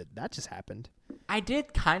 well, that just happened. I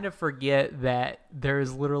did kind of forget that there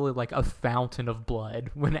is literally like a fountain of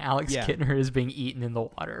blood when Alex Kittner is being eaten in the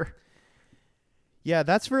water. Yeah,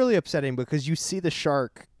 that's really upsetting because you see the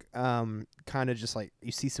shark kind of just like,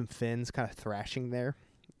 you see some fins kind of thrashing there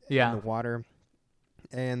in the water.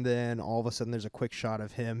 And then all of a sudden there's a quick shot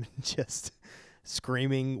of him just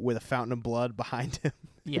screaming with a fountain of blood behind him.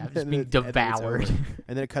 Yeah, just being devoured.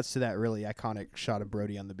 And then it cuts to that really iconic shot of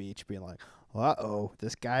Brody on the beach being like, uh-oh,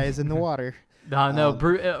 this guy is in the water.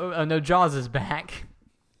 No, Jaws is back.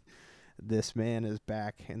 This man is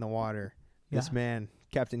back in the water. Yeah. This man,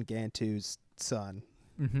 Captain Gantu's son.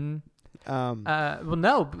 Mm-hmm. Well,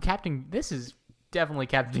 no, this is definitely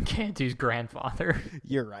Captain Gantu's grandfather.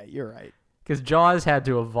 You're right. Because Jaws had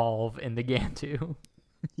to evolve into Gantu.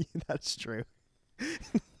 Yeah, that's true.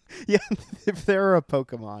 Yeah, if there were a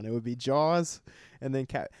Pokemon, it would be Jaws, and then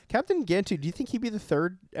Captain Gantu. Do you think he'd be the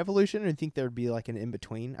third evolution, or do you think there would be like an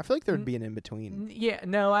in-between? I feel like there would be an in-between. Yeah,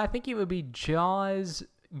 no, I think it would be Jaws,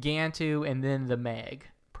 Gantu, and then the Meg,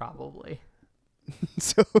 probably.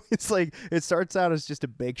 So it's like, it starts out as just a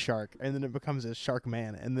big shark, and then it becomes a shark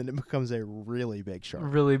man, and then it becomes a really big shark.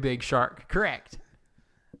 Really big shark, correct.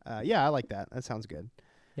 Yeah, I like that. That sounds good.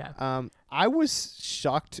 Yeah. I was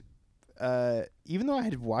shocked, even though I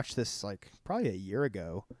had watched this like probably a year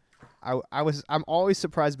ago. I'm always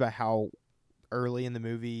surprised by how early in the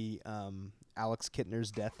movie Alex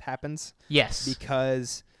Kittner's death happens. Yes.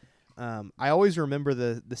 Because I always remember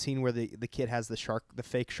the scene where the kid has the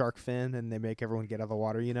fake shark fin, and they make everyone get out of the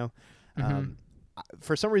water, Mm-hmm.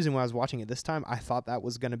 For some reason, when I was watching it this time, I thought that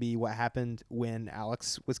was going to be what happened when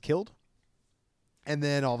Alex was killed. And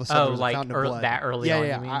then all of a sudden, there was a fountain of blood. That early on,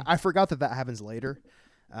 you mean? I forgot that happens later.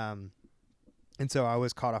 And so I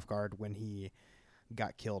was caught off guard when he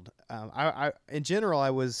got killed. In general,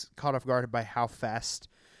 I was caught off guard by how fast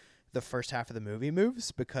the first half of the movie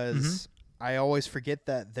moves, because I always forget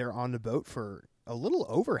that they're on the boat for a little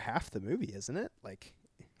over half the movie, isn't it? Like,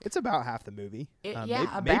 it's about half the movie.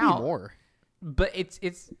 Maybe more. But it's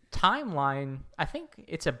timeline. I think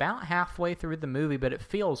it's about halfway through the movie, but it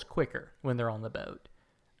feels quicker when they're on the boat.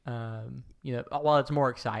 While it's more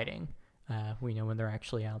exciting, when they're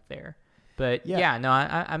actually out there. But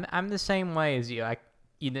I'm the same way as you.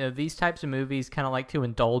 These types of movies kind of like to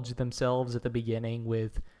indulge themselves at the beginning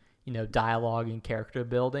with, dialogue and character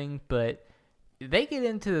building, but they get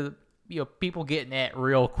into people getting it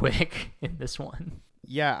real quick in this one.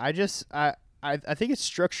 Yeah, I think it's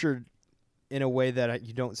structured in a way that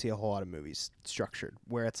you don't see a whole lot of movies structured,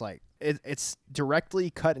 where it's like it's directly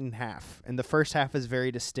cut in half, and the first half is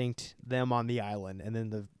very distinct, them on the island, and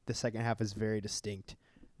then the second half is very distinct,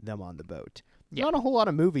 them on the boat. Yeah. Not a whole lot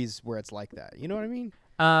of movies where it's like that. You know what I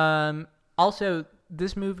mean? Also,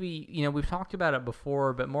 this movie, we've talked about it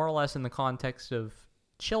before, but more or less in the context of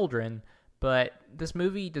children, but this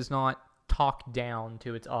movie does not talk down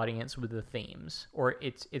to its audience with the themes, or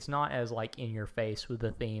it's not as like in your face with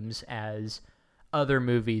the themes as other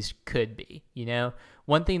movies could be.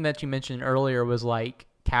 One thing that you mentioned earlier was like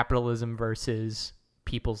capitalism versus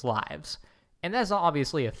people's lives, and that's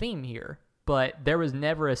obviously a theme here, but there was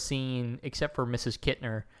never a scene except for Mrs.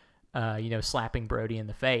 Kittner slapping Brody in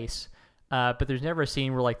the face. But there's never a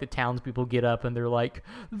scene where like the townspeople get up and they're like,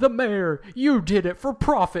 "The mayor, you did it for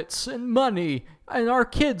profits and money, and our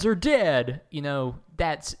kids are dead."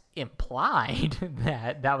 That's implied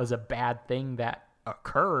that was a bad thing that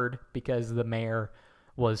occurred because the mayor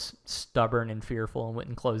was stubborn and fearful and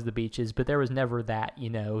wouldn't close the beaches. But there was never that,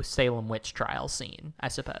 Salem witch trial scene, I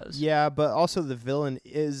suppose. Yeah, but also the villain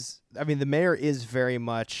the mayor is very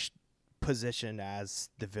much positioned as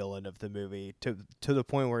the villain of the movie to the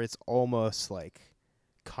point where it's almost like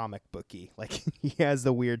comic booky. Like he has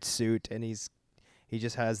the weird suit and he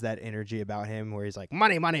just has that energy about him where he's like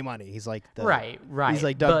money, money, money. He's like right. He's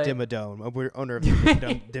like Doug Dimmadome, owner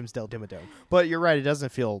of Dimsdale Dimmadome. But you're right, it doesn't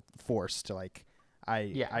feel forced. Like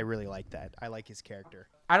I really like that. I like his character.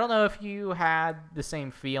 I don't know if you had the same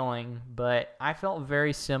feeling, but I felt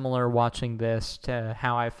very similar watching this to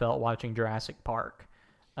how I felt watching Jurassic Park.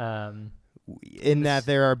 In that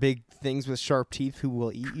there are big things with sharp teeth who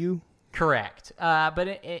will eat you? Correct. But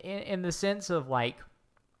in the sense of like,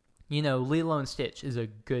 Lilo and Stitch is a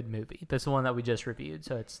good movie. That's the one that we just reviewed.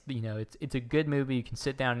 So it's a good movie. You can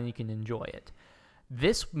sit down and you can enjoy it.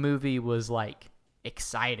 This movie was like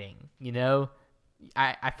exciting,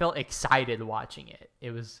 I felt excited watching it.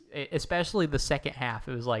 It was especially the second half.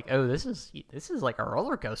 It was like, oh, this is like a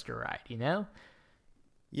roller coaster ride,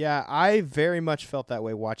 Yeah, I very much felt that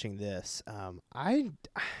way watching this.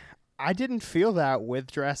 I didn't feel that with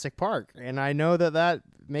Jurassic Park, and I know that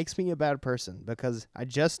makes me a bad person because I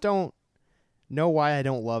just don't know why I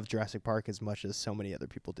don't love Jurassic Park as much as so many other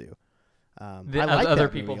people do. I like other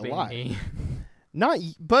that people movie being a lot. me.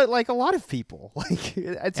 But like a lot of people, like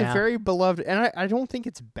it's a Yeah. very beloved, and I don't think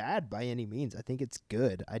it's bad by any means. I think it's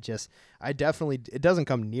good. I definitely, it doesn't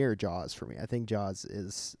come near Jaws for me. I think Jaws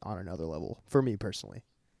is on another level for me personally.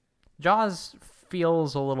 Jaws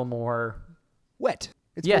feels a little more Wet.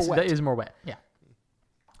 It's yes, more wet. it is more wet. Yeah.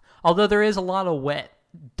 Although there is a lot of wet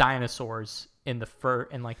dinosaurs in the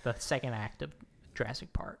second act of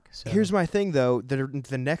Jurassic Park. So Here's my thing, though.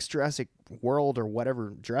 The next Jurassic World or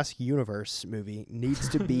whatever Jurassic Universe movie needs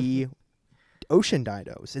to be ocean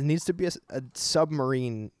dinos. It needs to be a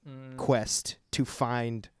submarine quest to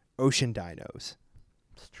find ocean dinos.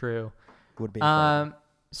 it's true. Would be incredible.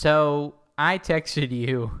 So I texted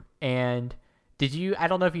you, and I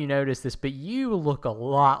don't know if you noticed this, but you look a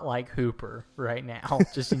lot like Hooper right now,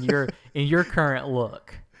 just in your current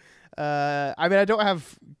look. I mean, I don't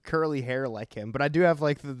have curly hair like him, but I do have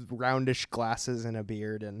like the roundish glasses and a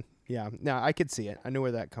beard, and yeah, no, I could see it. I know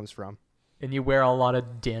where that comes from. And you wear a lot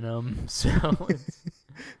of denim, so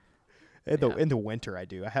In the winter, I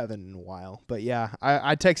do. I haven't in a while, but yeah,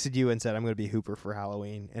 I texted you and said I'm going to be Hooper for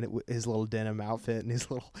Halloween, and his little denim outfit and his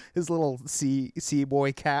little sea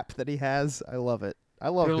boy cap that he has. I love it. I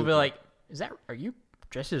love. people will be Hooper. like, are you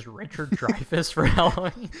dressed as Richard Dreyfuss for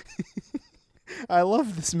Halloween? I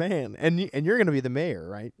love this man, and you're going to be the mayor,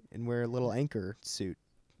 right? And wear a little anchor suit.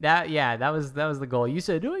 That was the goal. You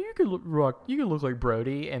said, "Oh, you could look like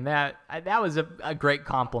Brody," and that was a great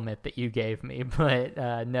compliment that you gave me. But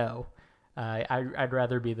no, I'd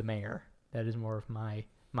rather be the mayor. That is more of my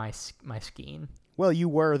scheme. Well, you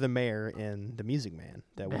were the mayor in The Music Man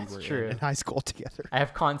that we That's were true. in high school together. I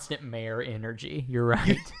have constant mayor energy. You're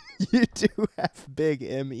right. You do have big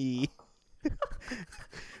ME.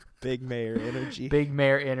 Big mayor energy. Big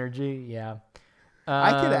mayor energy. Yeah.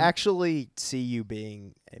 I could actually see you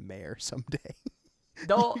being a mayor someday.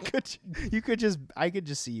 Don't. I could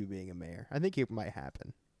just see you being a mayor. I think it might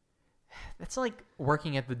happen. That's like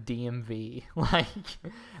working at the DMV. Like,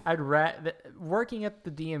 working at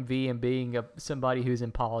the DMV and being somebody who's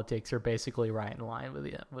in politics are basically right in line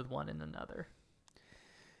with one and another.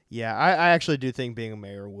 Yeah, I actually do think being a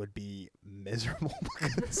mayor would be miserable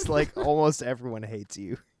because like almost everyone hates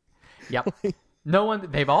you. Yep.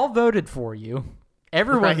 They've all voted for you.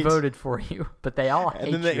 Everyone Right. voted for you, but they all hate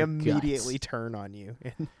And then they your immediately guts. turn on you,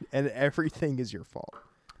 and everything is your fault.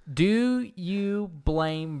 Do you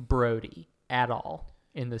blame Brody at all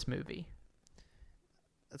in this movie?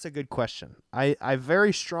 That's a good question. I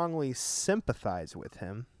very strongly sympathize with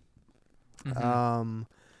him. Mm-hmm.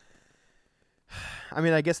 I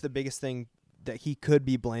mean, I guess the biggest thing that he could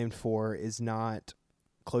be blamed for is not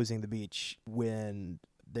closing the beach when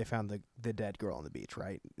they found the dead girl on the beach,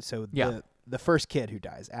 right? So Yeah. the first kid who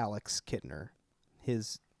dies, Alex Kittner,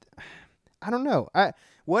 I don't know.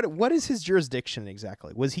 What is his jurisdiction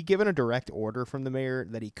exactly? Was he given a direct order from the mayor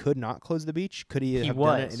that he could not close the beach? Could he have done it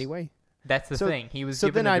was. anyway? That's the So- thing. He was so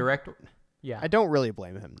given then a I- direct. Yeah. I don't really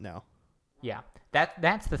blame him. No. Yeah,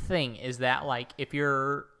 that's the thing is that like if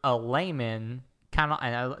you're a layman, kind of, I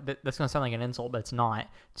know that's gonna sound like an insult, but it's not.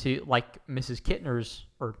 To like Mrs. Kittner,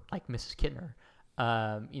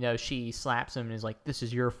 she slaps him and is like, "This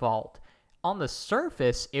is your fault." On the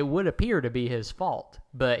surface, it would appear to be his fault,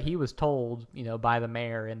 but he was told, by the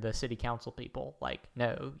mayor and the city council people, like,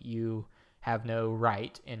 "No, you have no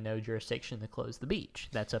right and no jurisdiction to close the beach.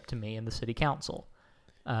 That's up to me and the city council."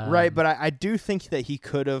 Right, but I do think that he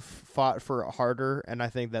could have fought for it harder, and I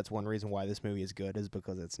think that's one reason why this movie is good is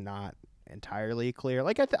because it's not entirely clear.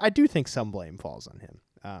 Like I do think some blame falls on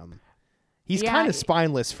him. He's Yeah, kind of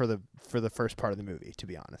spineless for the first part of the movie, to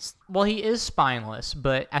be honest. Well, he is spineless,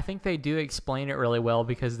 but I think they do explain it really well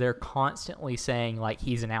because they're constantly saying, like,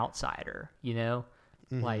 he's an outsider, you know?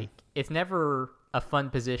 Like, it's never a fun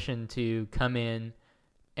position to come in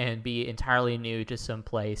and be entirely new to some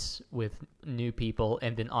place with new people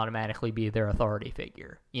and then automatically be their authority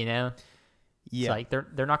figure, you know? Yeah. It's like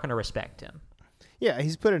they're not going to respect him. Yeah,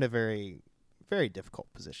 he's put in a very, very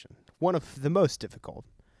difficult position. One of the most difficult.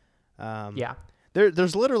 Yeah.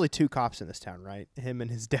 There's literally 2 cops in this town, right? Him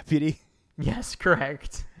and his deputy. Yes,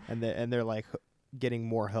 correct. And they're like getting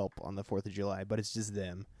more help on the 4th of July, but it's just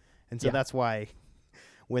them. And so Yeah. that's why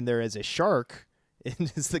when there is a shark, it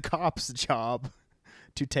is the cop's job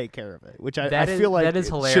to take care of it, which I feel like that is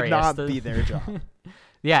it hilarious. should not be their job.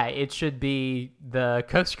 Yeah, it should be the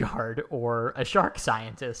Coast Guard or a shark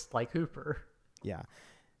scientist like Hooper. Yeah.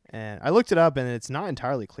 And I looked it up, and it's not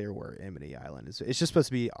entirely clear where Amity Island is. It's just supposed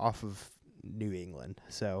to be off of New England.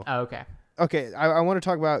 So Oh, okay. okay, I want to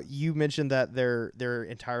talk about. You mentioned that their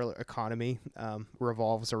entire economy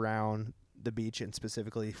revolves around the beach and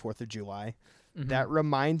specifically 4th of July. Mm-hmm. That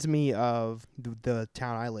reminds me of the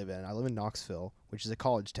town I live in. I live in Knoxville, which is a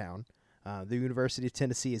college town. The University of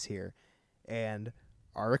Tennessee is here, and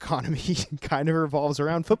our economy kind of revolves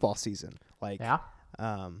around football season. Like, Yeah.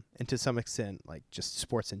 and to some extent, like just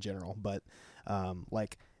sports in general. But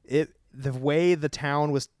like the way the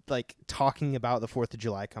town was like talking about the 4th of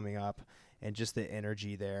July coming up and just the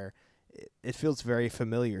energy there, it feels very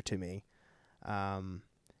familiar to me. And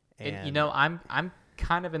you know, I'm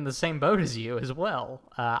kind of in the same boat as you as well.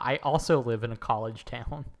 I also live in a college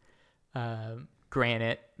town.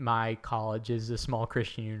 Granted, my college is a small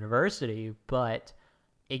Christian university, but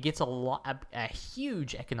it gets a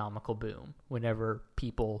huge economical boom whenever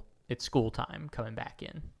people, it's school time coming back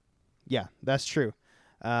in. Yeah, that's true.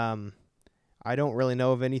 I don't really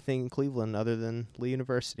know of anything in Cleveland other than Lee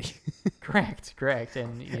University. Correct.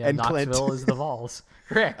 And, you know, And Clint. Knoxville is the Vols.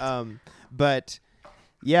 Correct. But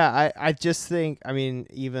yeah, I just think, I mean,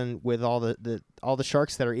 even with all the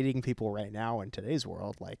sharks that are eating people right now in today's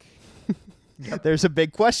world, like there's a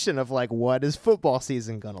big question of like, what is football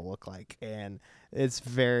season going to look like? And it's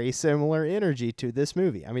very similar energy to this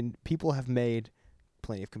movie. I mean, people have made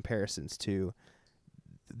plenty of comparisons to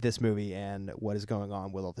this movie and what is going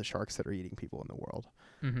on with all the sharks that are eating people in the world.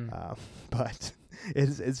 Mm-hmm. But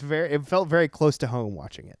it felt very close to home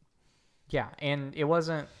watching it. Yeah, and it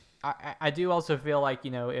wasn't. I do also feel like,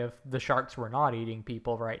 you know, if the sharks were not eating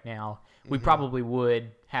people right now, we probably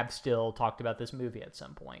would have still talked about this movie at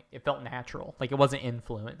some point. It felt natural, like it wasn't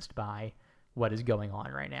influenced by what is going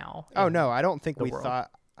on right now. Oh no, I don't think we world.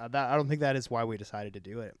 thought that. I don't think that is why we decided to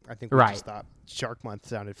do it. I think we just thought Shark Month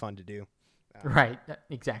sounded fun to do. Right,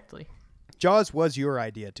 exactly. Jaws was your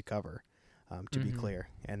idea to cover, to be clear,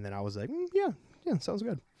 and then I was like, yeah, sounds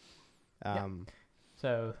good.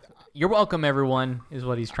 So you're welcome, everyone, is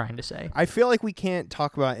what he's trying to say. I feel like we can't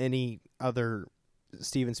talk about any other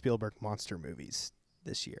Steven Spielberg monster movies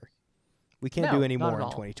this year. We can't No, do any not more at in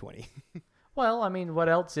all. 2020. Well, I mean, what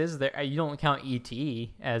else is there? You don't count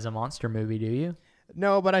E.T. as a monster movie, do you?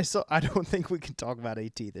 No, but I don't think we can talk about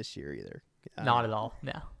AT this year either. Not at all.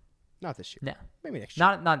 No. Not this year. No. Maybe next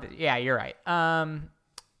year. Not. Yeah, you're right.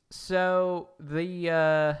 So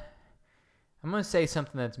I'm gonna say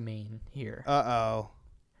something that's mean here. Uh-oh.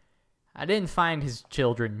 I didn't find his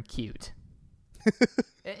children cute.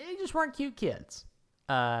 They just weren't cute kids.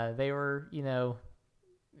 They were, you know,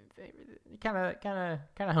 kind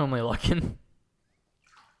of homely looking.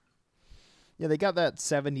 Yeah, they got that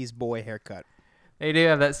 70s boy haircut. They do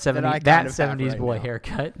have that 70s right boy now.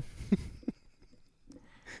 haircut.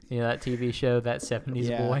 You know that TV show, That 70s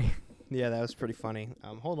Yeah. Boy? Yeah, that was pretty funny.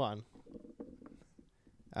 Hold on.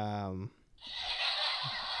 Go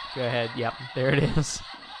ahead. Yep, there it is.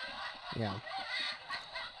 Yeah.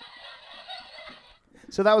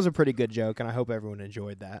 So that was a pretty good joke, and I hope everyone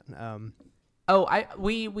enjoyed that. Oh,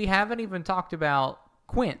 we haven't even talked about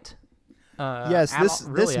Quint. Yes,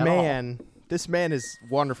 Really at all. this man is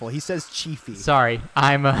wonderful. He says Chiefy. Sorry,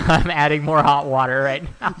 I'm adding more hot water right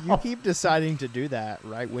now. You keep deciding to do that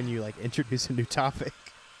right when you like introduce a new topic.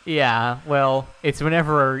 Yeah, well, it's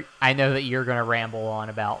whenever I know that you're gonna ramble on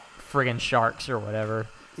about friggin' sharks or whatever.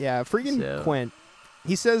 Yeah, freaking So- Quint.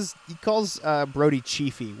 He calls Brody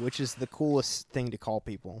Chiefy, which is the coolest thing to call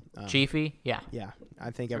people. Chiefy, yeah. Yeah, I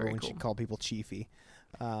think Very everyone cool. should call people Chiefy.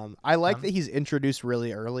 I like that he's introduced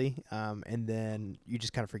really early, and then you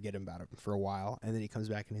just kind of forget about him for a while, and then he comes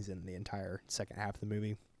back and he's in the entire second half of the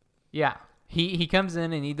movie. Yeah, he comes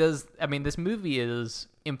in and he does. I mean, this movie is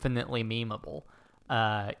infinitely memeable,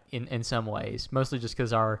 in some ways. Mostly just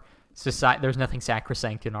because our society. There's nothing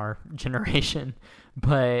sacrosanct in our generation,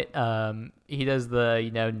 but he does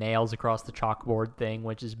the nails across the chalkboard thing,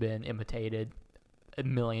 which has been imitated a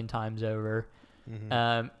million times over.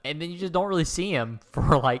 And then you just don't really see him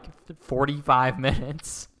for like 45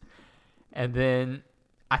 minutes, and then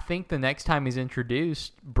I think the next time he's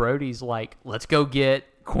introduced, Brody's like, "Let's go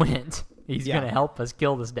get Quint. He's gonna help us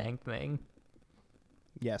kill this dang thing."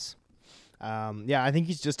 Yes. I think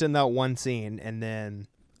he's just in that one scene, and then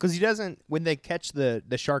because he doesn't, when they catch the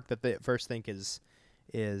shark that they at first think is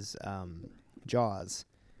Jaws,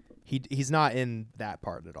 he's not in that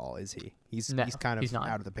part at all, is he? He's kind of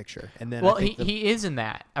out of the picture. And then he is in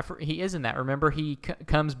that. He is in that. Remember, he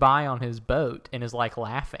comes by on his boat and is like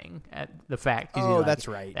laughing at the fact. That's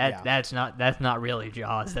right. That's not really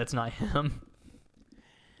Jaws. That's not him.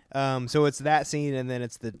 So it's that scene, and then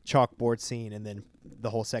it's the chalkboard scene, and then the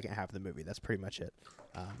whole second half of the movie. That's pretty much it.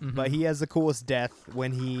 But he has the coolest death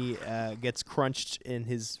when he gets crunched in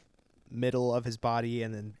his middle of his body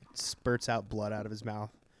and then spurts out blood out of his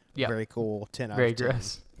mouth. Yeah, very cool. 10 out very of 10.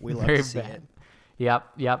 gross. We love very to see bad. it.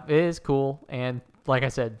 Yep. It is cool, and like I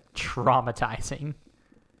said, traumatizing.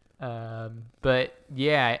 But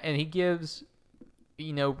yeah, and he gives,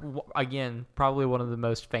 again, probably one of the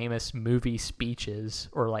most famous movie speeches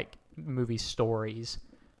or like movie stories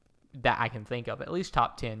that I can think of, at least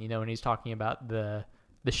top 10. When he's talking about the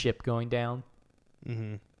ship going down.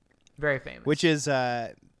 Mm-hmm. Very famous. Which is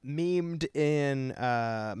memed in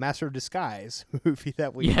Master of Disguise movie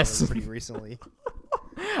that we did pretty recently.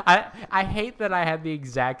 I hate that I had the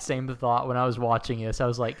exact same thought when I was watching this. I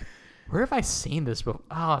was like, where have I seen this before?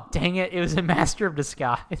 Oh, dang it. It was in Master of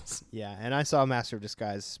Disguise. Yeah, and I saw Master of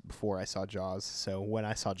Disguise before I saw Jaws. So when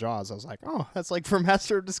I saw Jaws, I was like, oh, that's like from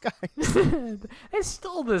Master of Disguise. I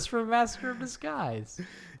stole this from Master of Disguise.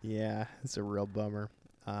 Yeah, it's a real bummer.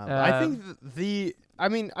 I think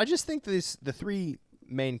I just think the three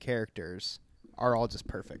main characters are all just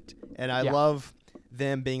perfect. And I love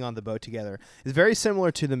them being on the boat together. It's very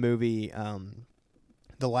similar to the movie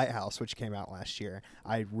The Lighthouse, which came out last year.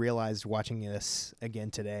 I realized watching this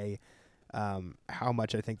again today how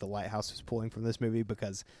much I think The Lighthouse was pulling from this movie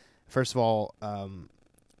because, first of all,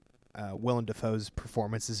 Willem Dafoe's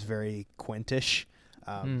performance is very Quintish.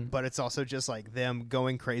 But it's also just like them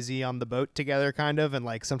going crazy on the boat together, kind of, and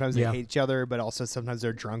like sometimes they hate each other, but also sometimes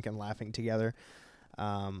they're drunk and laughing together.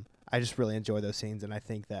 I just really enjoy those scenes, and I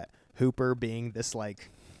think that Hooper being this like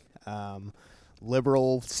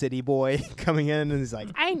liberal city boy coming in, and he's like,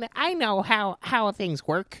 I know how things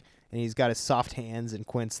work, and he's got his soft hands, and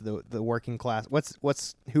Quint's the working class.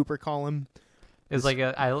 What's Hooper call him? It's like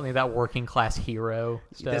I don't need that working class hero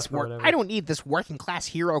stuff. I don't need this working class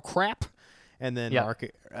hero crap. And then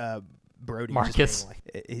Brody Marcus.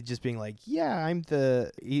 just being like, yeah,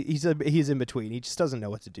 he's in between. He just doesn't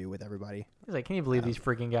know what to do with everybody. He's like, can you believe these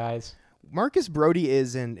freaking guys? Marcus Brody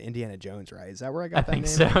is in Indiana Jones, right? Is that where I got that name? I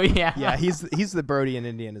think so, yeah. Yeah, he's the Brody in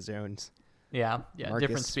Indiana Jones. Yeah, Marcus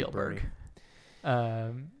different Spielberg.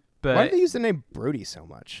 But But why do they use the name Brody so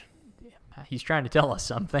much? He's trying to tell us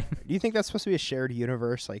something. Do you think that's supposed to be a shared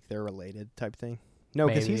universe, like they're related type thing? No,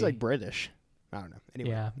 because he's like British. I don't know.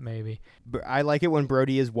 Anyway. Yeah, maybe. But I like it when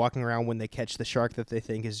Brody is walking around when they catch the shark that they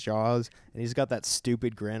think is Jaws, and he's got that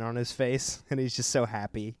stupid grin on his face, and he's just so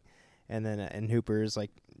happy. And then and Hooper is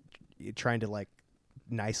like trying to like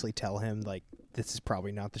nicely tell him like this is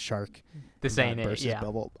probably not the shark. This ain't it. Yeah.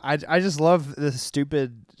 Bubble. I just love the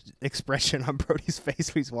stupid expression on Brody's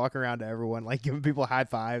face when he's walking around to everyone, like giving people high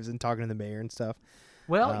fives and talking to the mayor and stuff.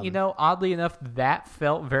 Well, oddly enough, that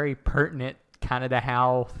felt very pertinent kind of to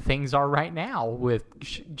how things are right now with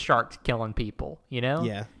sharks killing people,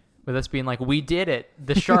 Yeah. With us being like, we did it.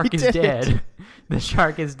 The shark is dead. The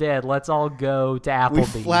shark is dead. Let's all go to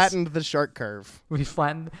Applebee's. We flattened the shark curve.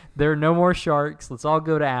 There are no more sharks. Let's all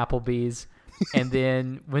go to Applebee's. And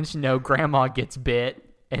then, once Grandma gets bit,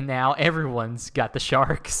 and now everyone's got the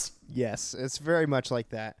sharks. Yes, it's very much like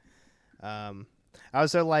that. I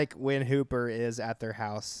also like when Hooper is at their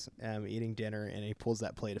house eating dinner, and he pulls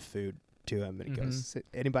that plate of food to him, and he goes,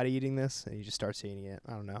 anybody eating this? And he just starts eating it.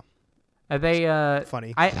 I don't know. Are they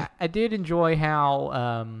funny? I did enjoy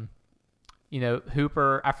how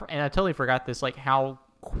Hooper, and I totally forgot this, like how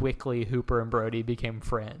quickly Hooper and Brody became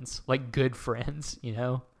friends, like good friends,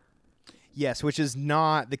 Yes, which is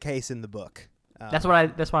not the case in the book. That's what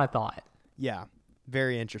I thought. Yeah,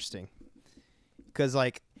 very interesting. Because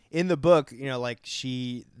like in the book,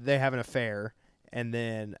 they have an affair, and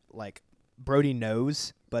then like Brody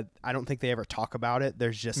knows, but I don't think they ever talk about it.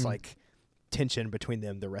 There's just like tension between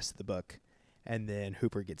them the rest of the book, and then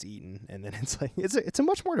Hooper gets eaten, and then it's like it's a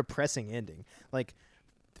much more depressing ending. Like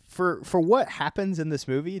for what happens in this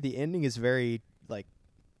movie, the ending is very like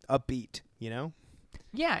upbeat, you know?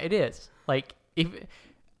 Yeah, it is. Like, if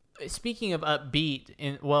speaking of upbeat,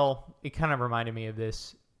 it kind of reminded me of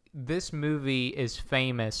this. This movie is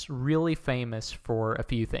famous, really famous for a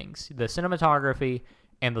few things: the cinematography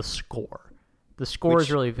and the score. The score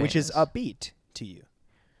is really famous. Which is upbeat to you.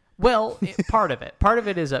 Well, part of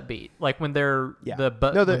it is upbeat. Like when they're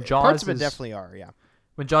when Jaws parts of it definitely are. Yeah.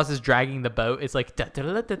 When Jaws is dragging the boat, it's like da, da,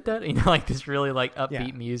 da, da, da, you know, like this really like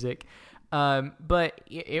upbeat music. But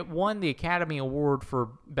it won the Academy Award for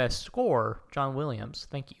Best Score. John Williams,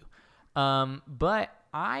 thank you. But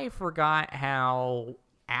I forgot how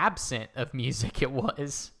absent of music it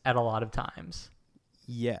was at a lot of times.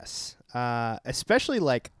 Yes. Especially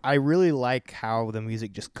like I really like how the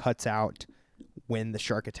music just cuts out when the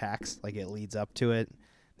shark attacks. Like it leads up to it.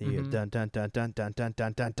 The dun dun dun dun dun dun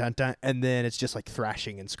dun dun dun dun, and then it's just like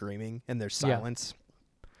thrashing and screaming, and there's silence.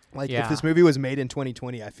 Like if this movie was made in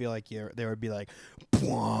 2020, I feel like there would be like,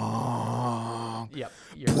 yep,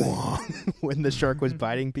 you're right. when the shark was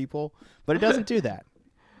biting people, but it doesn't do that.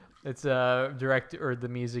 It's the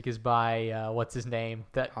music is by what's his name,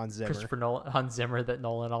 that Hans Zimmer. Hans Zimmer that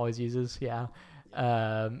Nolan always uses. Yeah,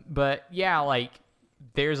 but yeah, like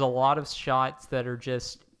there's a lot of shots that are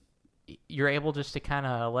just you're able just to kind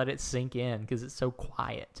of let it sink in because it's so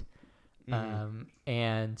quiet.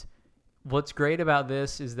 And what's great about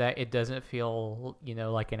this is that it doesn't feel,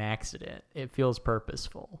 like an accident. It feels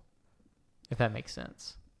purposeful, if that makes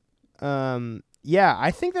sense. Yeah,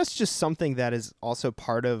 I think that's just something that is also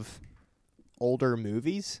part of older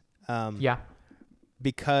movies. Yeah.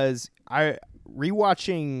 Because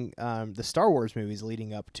rewatching the Star Wars movies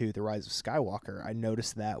leading up to The Rise of Skywalker, I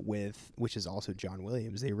noticed that which is also John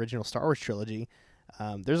Williams, the original Star Wars trilogy,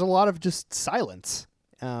 there's a lot of just silence,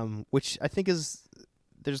 which I think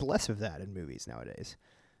there's less of that in movies nowadays.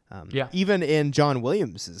 Yeah. Even in John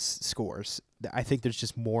Williams' scores, I think there's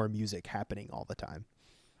just more music happening all the time.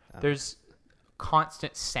 There's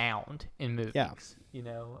constant sound in movies,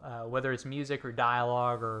 whether it's music or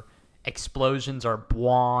dialogue or explosions or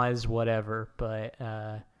bois, whatever. But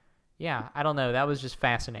I don't know. That was just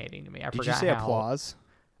fascinating to me. Did you say applause?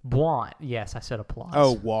 Bois. Yes, I said applause.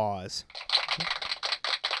 Oh, was.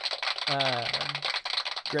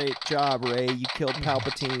 Great job, Ray. You killed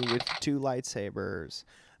Palpatine with 2 lightsabers.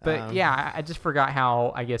 But I just forgot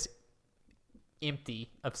how, I guess, empty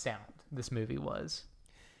of sound this movie was.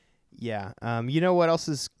 Yeah. You know what else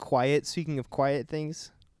is quiet? Speaking of quiet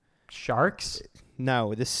things? Sharks?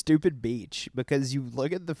 No, this stupid beach. Because you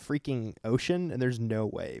look at the freaking ocean and there's no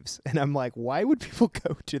waves. And I'm like, why would people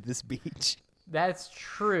go to this beach? That's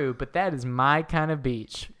true, but that is my kind of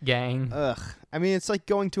beach, gang. Ugh. I mean, it's like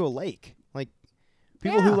going to a lake. Like,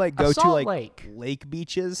 people who like go to like lake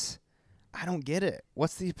beaches, I don't get it.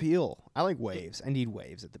 What's the appeal? I like waves. I need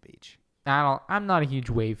waves at the beach. I'm not a huge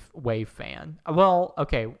wave fan. Well,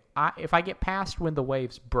 okay, if I get past when the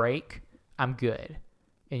waves break, I'm good.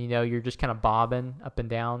 And you're just kind of bobbing up and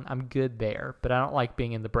down. I'm good there, but I don't like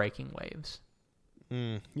being in the breaking waves.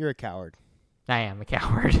 You're a coward. I am a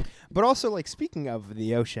coward. But also, like, speaking of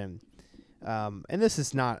the ocean, and this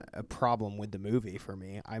is not a problem with the movie for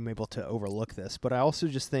me. I'm able to overlook this, but I also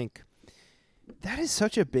just think that is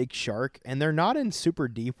such a big shark, and they're not in super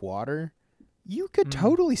deep water. You could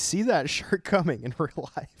totally see that shark coming in real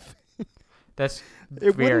life. That's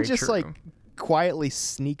it very wouldn't just true. like quietly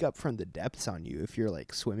sneak up from the depths on you if you're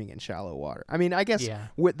like swimming in shallow water. I mean, I guess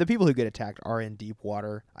the people who get attacked are in deep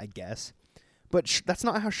water, I guess. But that's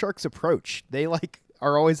not how sharks approach. They like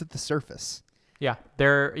are always at the surface. Yeah,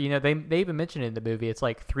 they're they even mentioned it in the movie. It's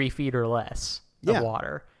like 3 feet or less of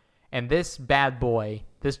water, and this bad boy,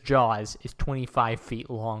 this Jaws, is 25 feet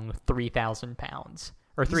long, 3,000 pounds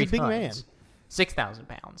or 3 He's a big man. 6,000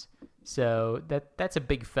 pounds. So that's a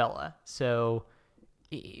big fella. So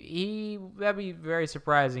that'd be very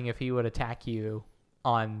surprising if he would attack you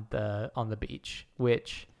on the beach,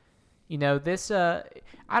 which. This, I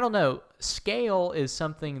don't know, scale is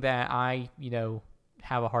something that I,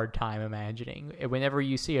 have a hard time imagining. Whenever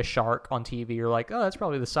you see a shark on TV, you're like, oh, that's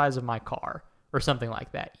probably the size of my car or something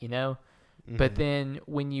like that, But then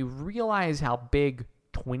when you realize how big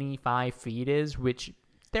 25 feet is, which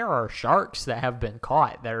there are sharks that have been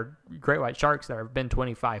caught, that are great white sharks that have been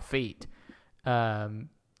 25 feet,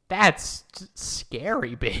 that's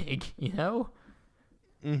scary big,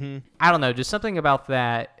 Mm-hmm. I don't know, just something about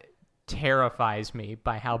that terrifies me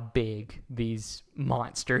by how big these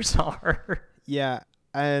monsters are. Yeah,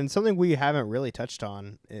 and something we haven't really touched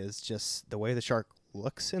on is just the way the shark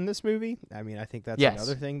looks in this movie. I mean, I think that's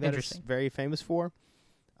another thing that it's very famous for.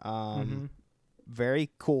 Very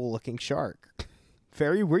cool looking shark.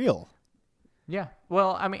 very real. Yeah.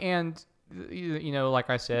 Well, I mean, and like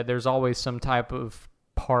I said, there's always some type of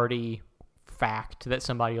party fact that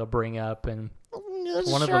somebody will bring up, and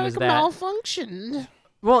one of them is that malfunctioned.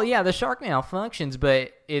 Well, yeah, the shark malfunctions,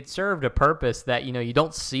 but it served a purpose that you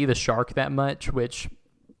don't see the shark that much, which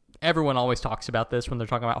everyone always talks about this when they're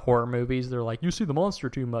talking about horror movies. They're like, you see the monster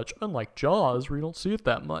too much, unlike Jaws, where you don't see it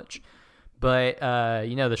that much. But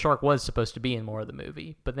the shark was supposed to be in more of the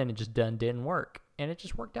movie, but then it just didn't work, and it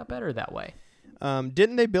just worked out better that way.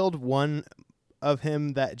 Didn't they build one of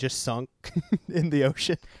him that just sunk in the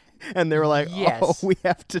ocean? And they were like, Yes. oh, we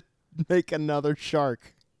have to make another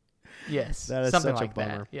shark. Yes, That is something such like a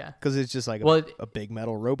bummer. that. Yeah. Because it's just like Well, a big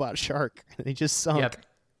metal robot shark. And he just sunk.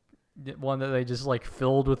 Yep. One that they just like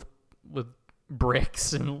filled with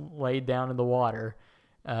bricks and laid down in the water.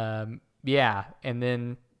 Yeah, and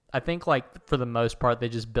then I think like for the most part they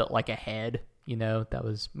just built like a head, that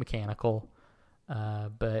was mechanical.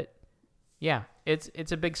 But yeah,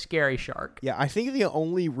 it's a big scary shark. Yeah, I think the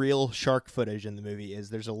only real shark footage in the movie is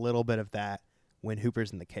there's a little bit of that when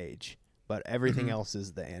Hooper's in the cage, but everything else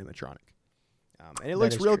is the animatronic. And it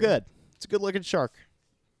looks is real true. good. It's a good looking shark.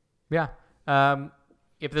 Yeah.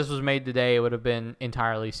 If this was made today, it would have been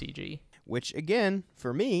entirely CG. Which, again,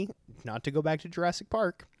 for me, not to go back to Jurassic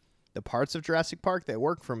Park, the parts of Jurassic Park that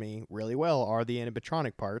work for me really well are the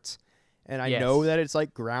animatronic parts. And I Yes. know that it's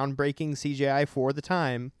like groundbreaking CGI for the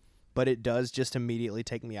time, but it does just immediately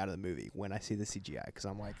take me out of the movie when I see the CGI because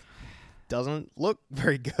I'm like, doesn't look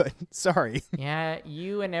very good. Sorry. Yeah,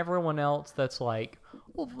 you and everyone else that's like,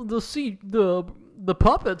 well, the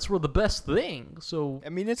puppets were the best thing. So I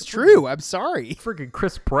mean, it's true. I'm sorry. freaking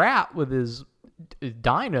Chris Pratt with his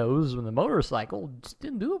dinos and the motorcycle just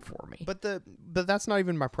didn't do it for me. But that's not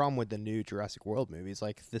even my problem with the new Jurassic World movies.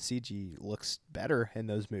 Like the CG looks better in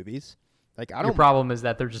those movies. Like I Your don't. problem is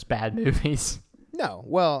that they're just bad movies. No,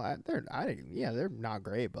 well, they're not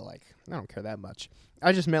great, but like I don't care that much.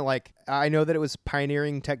 I just meant like I know that it was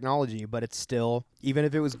pioneering technology, but it's still, even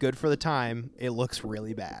if it was good for the time, it looks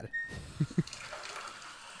really bad.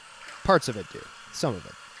 Parts of it do, some of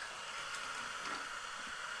it.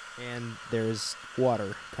 And there's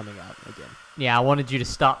water coming out again. Yeah, I wanted you to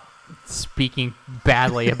stop speaking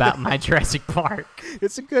badly about my Jurassic Park.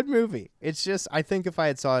 It's a good movie. It's just I think if I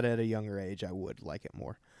had saw it at a younger age, I would like it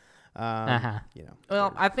more.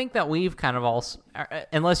 Well, I think that we've kind of all,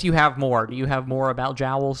 unless you have more. Do you have more about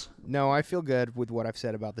jowls? No, I feel good with what I've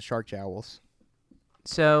said about the shark jowls.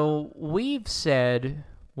 So we've said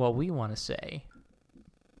what we want to say.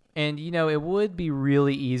 And, it would be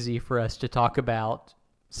really easy for us to talk about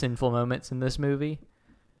sinful moments in this movie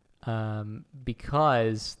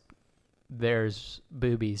because there's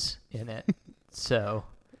boobies in it. So,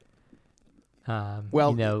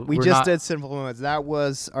 Well, we we're just not- did Sinful Moments. That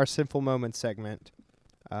was our Sinful Moments segment.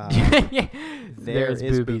 There's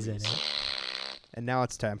is boobies in it. And now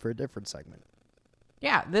it's time for a different segment.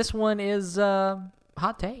 Yeah, this one is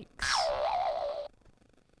Hot Takes.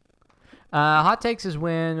 Hot Takes is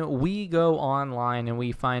when we go online and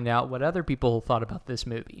we find out what other people thought about this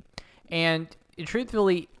movie. And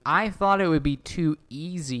truthfully, I thought it would be too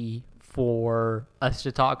easy for us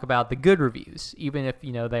to talk about the good reviews, even if,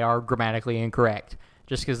 they are grammatically incorrect.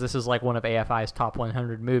 Just because this is like one of AFI's top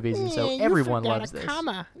 100 movies, and so everyone loves this.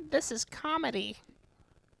 This is comedy.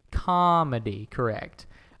 Comedy, correct.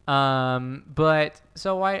 But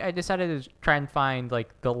so I decided to try and find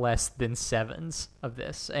like the less than sevens of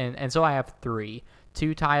this, and so I have 3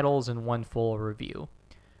 titles and 1 full review.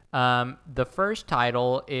 The first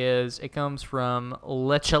title it comes from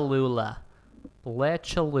Lechalula.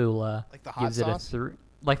 Lechalula Like the hot gives sauce? it a 3.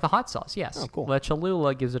 Like the hot sauce, yes. Oh, cool.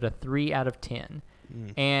 Lechalula gives it a 3 out of 10,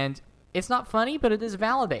 and it's not funny, but it is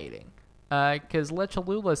validating. Because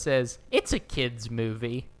Lechalula says it's a kids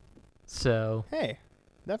movie, so. Hey,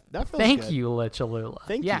 that feels Thank good. you, Lechalula.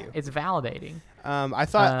 Thank yeah, you. it's validating. I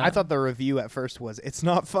thought the review at first was it's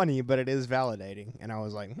not funny, but it is validating, and I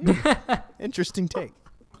was like, interesting take.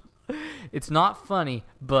 It's not funny,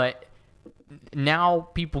 but now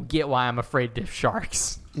people get why I'm afraid of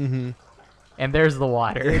sharks. Mm-hmm. And there's the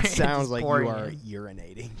water. It It's sounds like you pouring are in.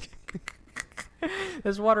 urinating.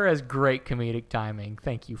 This water has great comedic timing.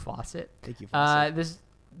 Thank you, Fawcett. Thank you. Fawcett.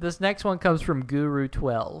 This next one comes from Guru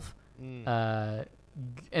 12. And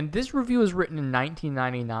this review was written in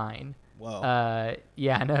 1999. Whoa.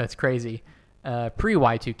 Yeah, I know, it's crazy.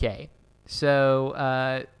 Pre-Y2K.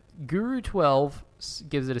 So, Guru 12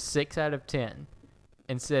 gives it a 6 out of 10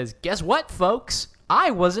 and says, guess what, folks?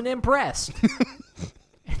 I wasn't impressed.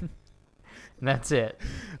 And that's it.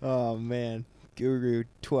 Oh, man. Guru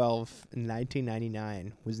 12 in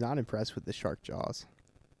 1999 was not impressed with the shark jaws.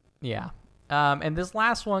 Yeah. And this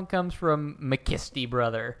last one comes from McKisty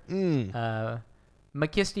Brother.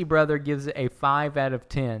 McKisty Brother gives it a 5 out of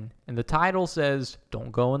 10, and the title says,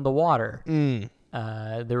 "Don't go in the water."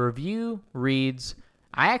 The review reads,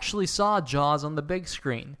 "I actually saw Jaws on the big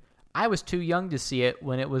screen. I was too young to see it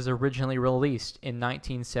when it was originally released in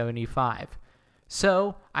 1975.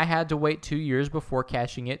 So I had to wait 2 years before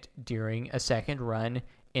catching it during a second run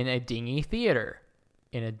in a dingy theater."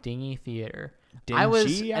 Dingy,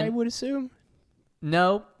 I would assume.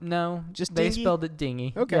 No. Just they dingy? spelled it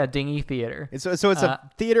dingy. Okay. Yeah, dingy theater. So it's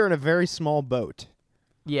a theater in a very small boat.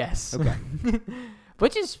 Yes. Okay.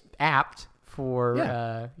 Which is apt for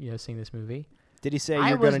Yeah. seeing this movie. Did he say I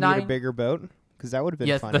you're was going to need a 9 bigger boat? Because that would have been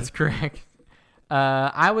Yes, funny. that's correct.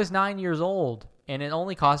 I was 9 years old, and it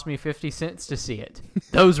only cost me 50 cents to see it.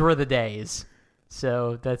 Those were the days.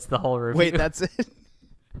 So that's the whole review. Wait, that's it?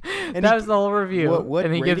 And that he- was the whole review. what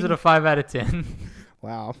and he gives it rating? a 5 out of 10.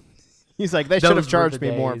 Wow. He's like, they Those should have were charged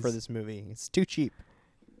the me more days. for this movie. It's too cheap.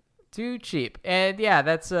 Too cheap. And yeah,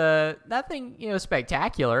 that's nothing,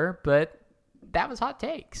 spectacular, but that was hot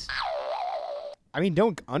takes. I mean,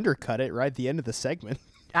 don't undercut it right at the end of the segment.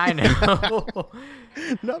 I know.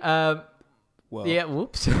 No. Whoa. Yeah,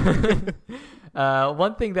 whoops.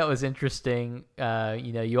 One thing that was interesting,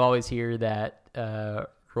 you always hear that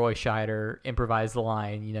Roy Scheider improvised the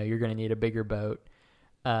line, you're going to need a bigger boat.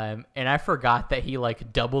 And I forgot that he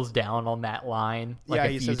doubles down on that line Yeah, a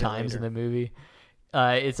he few says it times in later. the movie.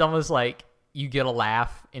 It's almost like you get a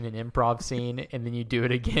laugh in an improv scene and then you do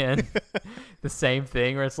it again. The same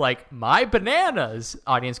thing where it's like, "My bananas."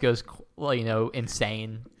 Audience goes,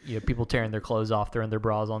 insane. People tearing their clothes off, throwing their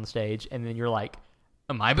bras on stage. And then you're like,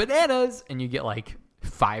 "My bananas." And you get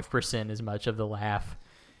 5% as much of the laugh.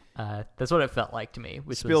 That's what it felt like to me.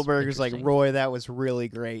 Which Spielberg was is like, interesting. "Roy, that was really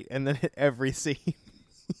great." And then at every scene,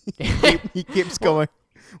 he keeps going,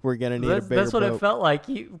 "We're going to need a bigger That's what boat." it felt like.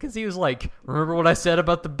 Because he was like, "Remember what I said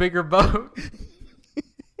about the bigger boat?"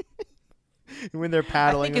 When they're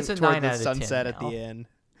paddling it's a toward 9 the out of 10 sunset at now. the end.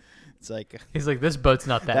 It's like, He's like, "This boat's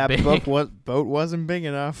not that big." boat wasn't big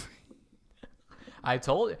enough. I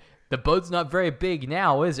told you. The boat's not very big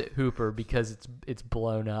now, is it, Hooper? Because it's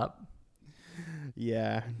blown up.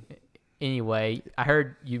 Yeah. Anyway, I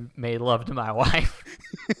heard you made love to my wife.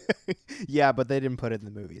 Yeah, but they didn't put it in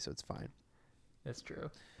the movie, so it's fine. That's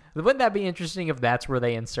true. Wouldn't that be interesting if that's where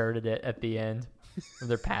they inserted it at the end? When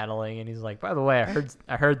they're paddling, and he's like, "By the way,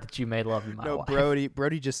 I heard that you made love to my No, wife."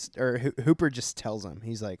 Brody just, or Hooper just tells him.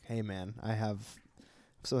 He's like, "Hey, man, I have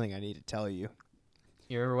something I need to tell you."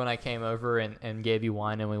 You remember when I came over and gave you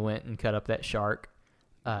wine and we went and cut up that shark?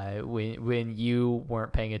 When you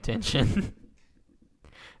weren't paying attention,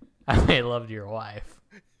 I made love to your wife.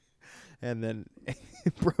 And then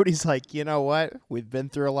Brody's like, "You know what? We've been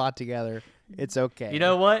through a lot together. It's okay." You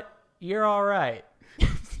know what? You're all right.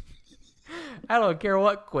 I don't care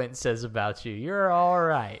what Quint says about you. You're all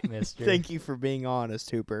right, mister. Thank you for being honest,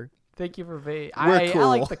 Hooper. Thank you for being... We're cool.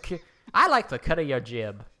 I like the cut of your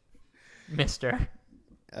jib, mister.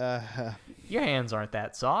 Uh, Your hands aren't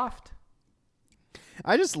that soft.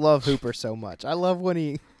 I just love Hooper so much. I love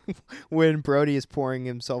when Brody is pouring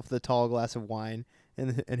himself the tall glass of wine,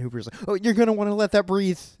 and Hooper's like, "Oh, you're gonna want to let that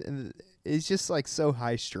breathe," and it's just so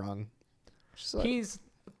high strung. He's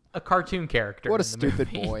a cartoon character. What a in the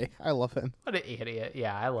stupid movie. boy! I love him. What an idiot.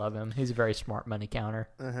 Yeah, I love him. He's a very smart money counter.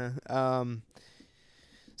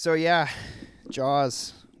 So yeah,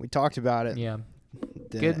 Jaws. We talked about it. Yeah.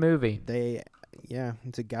 Good movie.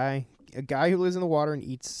 It's a guy who lives in the water and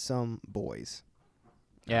eats some boys.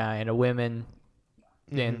 Yeah, and a woman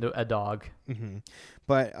and a dog. Mm-hmm.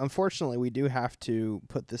 But unfortunately, we do have to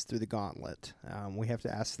put this through the gauntlet. We have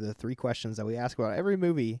to ask the 3 questions that we ask about every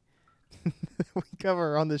movie we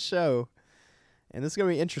cover on the show. And this is going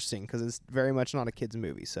to be interesting because it's very much not a kid's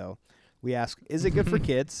movie. So we ask, is it good for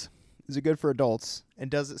kids? Is it good for adults?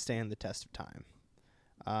 And does it stand the test of time?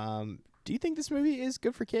 Do you think this movie is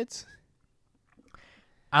good for kids?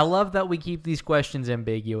 I love that we keep these questions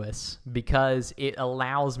ambiguous because it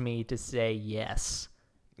allows me to say yes.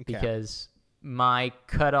 Okay. Because my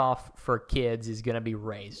cutoff for kids is going to be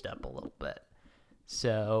raised up a little bit.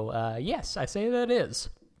 So, yes, I say that is.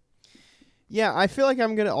 Yeah, I feel like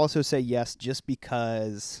I'm going to also say yes just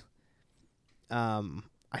because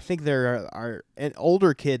I think there are and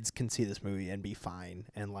older kids can see this movie and be fine.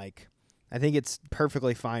 And, I think it's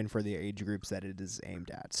perfectly fine for the age groups that it is aimed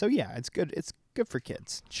at. So, yeah, it's good. It's good for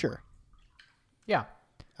kids. Sure. Yeah.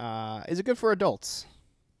 Is it good for adults?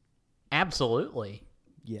 Absolutely.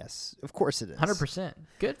 Yes, of course it is. 100%.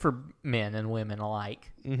 Good for men and women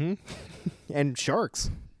alike. Mm-hmm. And sharks.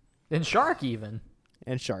 And shark even.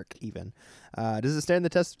 And shark even. Does it stand the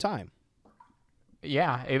test of time?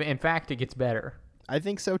 Yeah, in fact, it gets better. I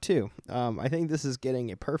think so too. I think this is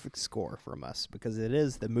getting a perfect score from us because it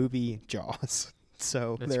is the movie Jaws.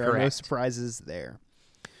 So That's there are no correct. surprises there.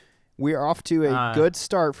 We are off to a good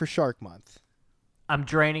start for Shark Month. I'm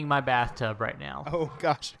draining my bathtub right now. Oh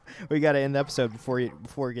gosh, we got to end the episode before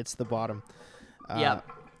it gets to the bottom. Yep.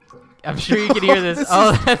 I'm sure you can hear this.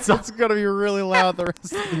 That's It's gonna be really loud the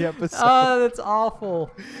rest of the episode. oh, that's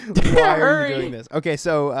awful. Why are Hurry. you doing this? Okay,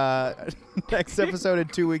 so next episode in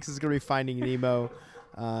 2 weeks is gonna be Finding Nemo.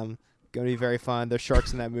 Gonna be very fun. There's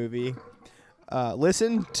sharks in that movie.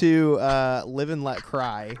 Listen to Live and Let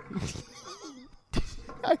Cry.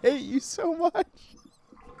 I hate you so much.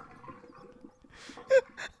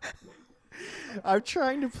 I'm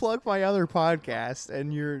trying to plug my other podcast,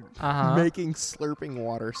 and you're making slurping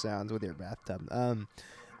water sounds with your bathtub.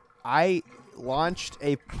 I launched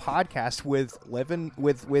a podcast with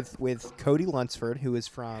Cody Lunsford, who is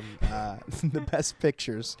from the Best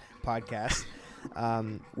Pictures podcast,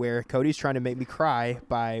 where Cody's trying to make me cry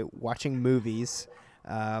by watching movies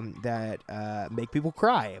that make people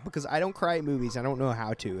cry, because I don't cry at movies. I don't know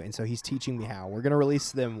how to, and so he's teaching me how. We're going to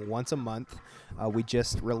release them once a month. We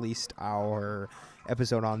just released our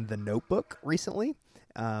episode on The Notebook recently,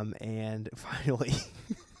 and finally...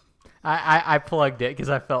 I plugged it because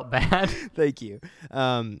I felt bad. Thank you.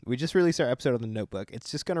 We just released our episode on The Notebook. It's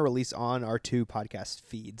just going to release on our 2 podcast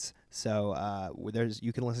feeds. So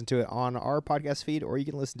you can listen to it on our podcast feed, or you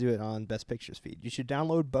can listen to it on Best Pictures feed. You should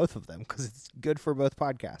download both of them because it's good for both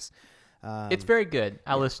podcasts. It's very good.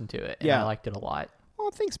 I listened to it, and I liked it a lot. Well,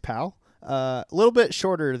 thanks, pal. A little bit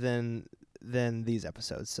shorter than these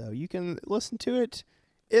episodes, so you can listen to it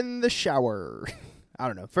in the shower. I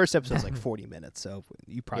don't know. First episode's like 40 minutes, so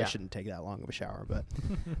you probably shouldn't take that long of a shower. But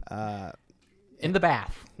in the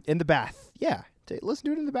bath. In the bath, yeah. Listen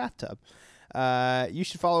to it in the bathtub. You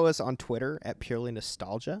should follow us on Twitter at Purely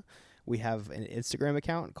Nostalgia. We have an Instagram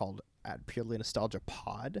account called at Purely Nostalgia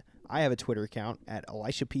Pod. I have a Twitter account at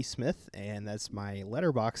Elisha P. Smith, and that's my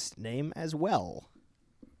Letterboxd name as well.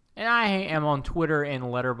 And I am on Twitter and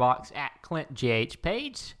Letterboxd at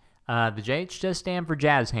ClintJHPage. The JH does stand for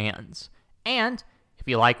Jazz Hands. And if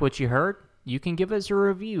you like what you heard, you can give us a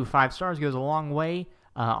review. 5 stars goes a long way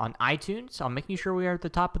on iTunes. I'm making sure we are at the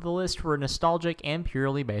top of the list for nostalgic and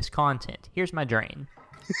purely based content. Here's my drain.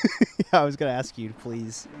 I was going to ask you to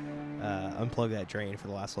please unplug that drain for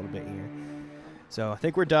the last little bit here. So I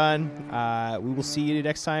think we're done. We will see you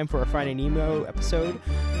next time for our Finding Nemo episode.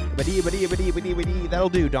 That'll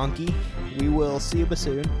do, donkey. We will see you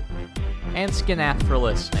soon. And Skinath for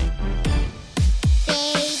listening.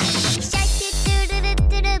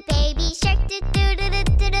 Baby shark,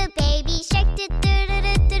 do-do-do-do-do, baby shark,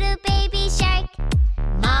 do-do-do-do-do, baby shark.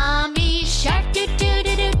 Mommy shark,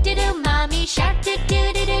 do-do-do-do-do, mommy shark,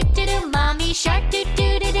 do-do-do-do-do, mommy shark,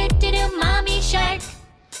 do-do-do-do-do, mommy shark.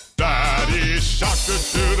 Daddy shark,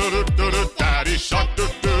 do-do-do-do-do, daddy shark,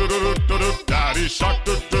 do-do-do-do-do, daddy shark,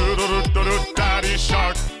 do-do-do-do-do, daddy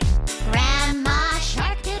shark. Grandma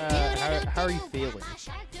shark, do-do-do-do-do. How are you feeling?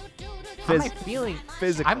 How am I feeling?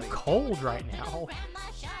 Physically. I'm cold right now.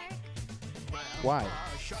 Why?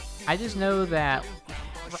 I just know that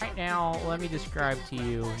right now, let me describe to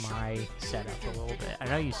you my setup a little bit. I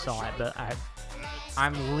know you saw it, but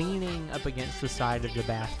I'm leaning up against the side of the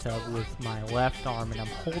bathtub with my left arm, and I'm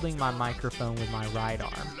holding my microphone with my right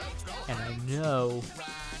arm. And I know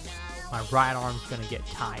my right arm's going to get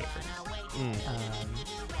tired.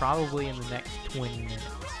 Probably in the next 20 minutes.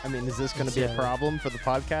 I mean, is this going to be a So- problem for the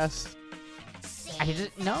podcast?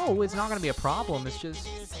 No, it's not going to be a problem. It's just,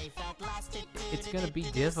 it's going to be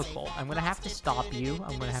difficult. I'm going to have to stop you.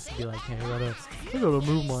 I'm going to have to be like, hey, I gotta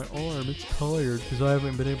move my arm. It's tired because I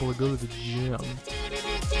haven't been able to go to the gym.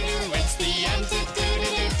 It's the end.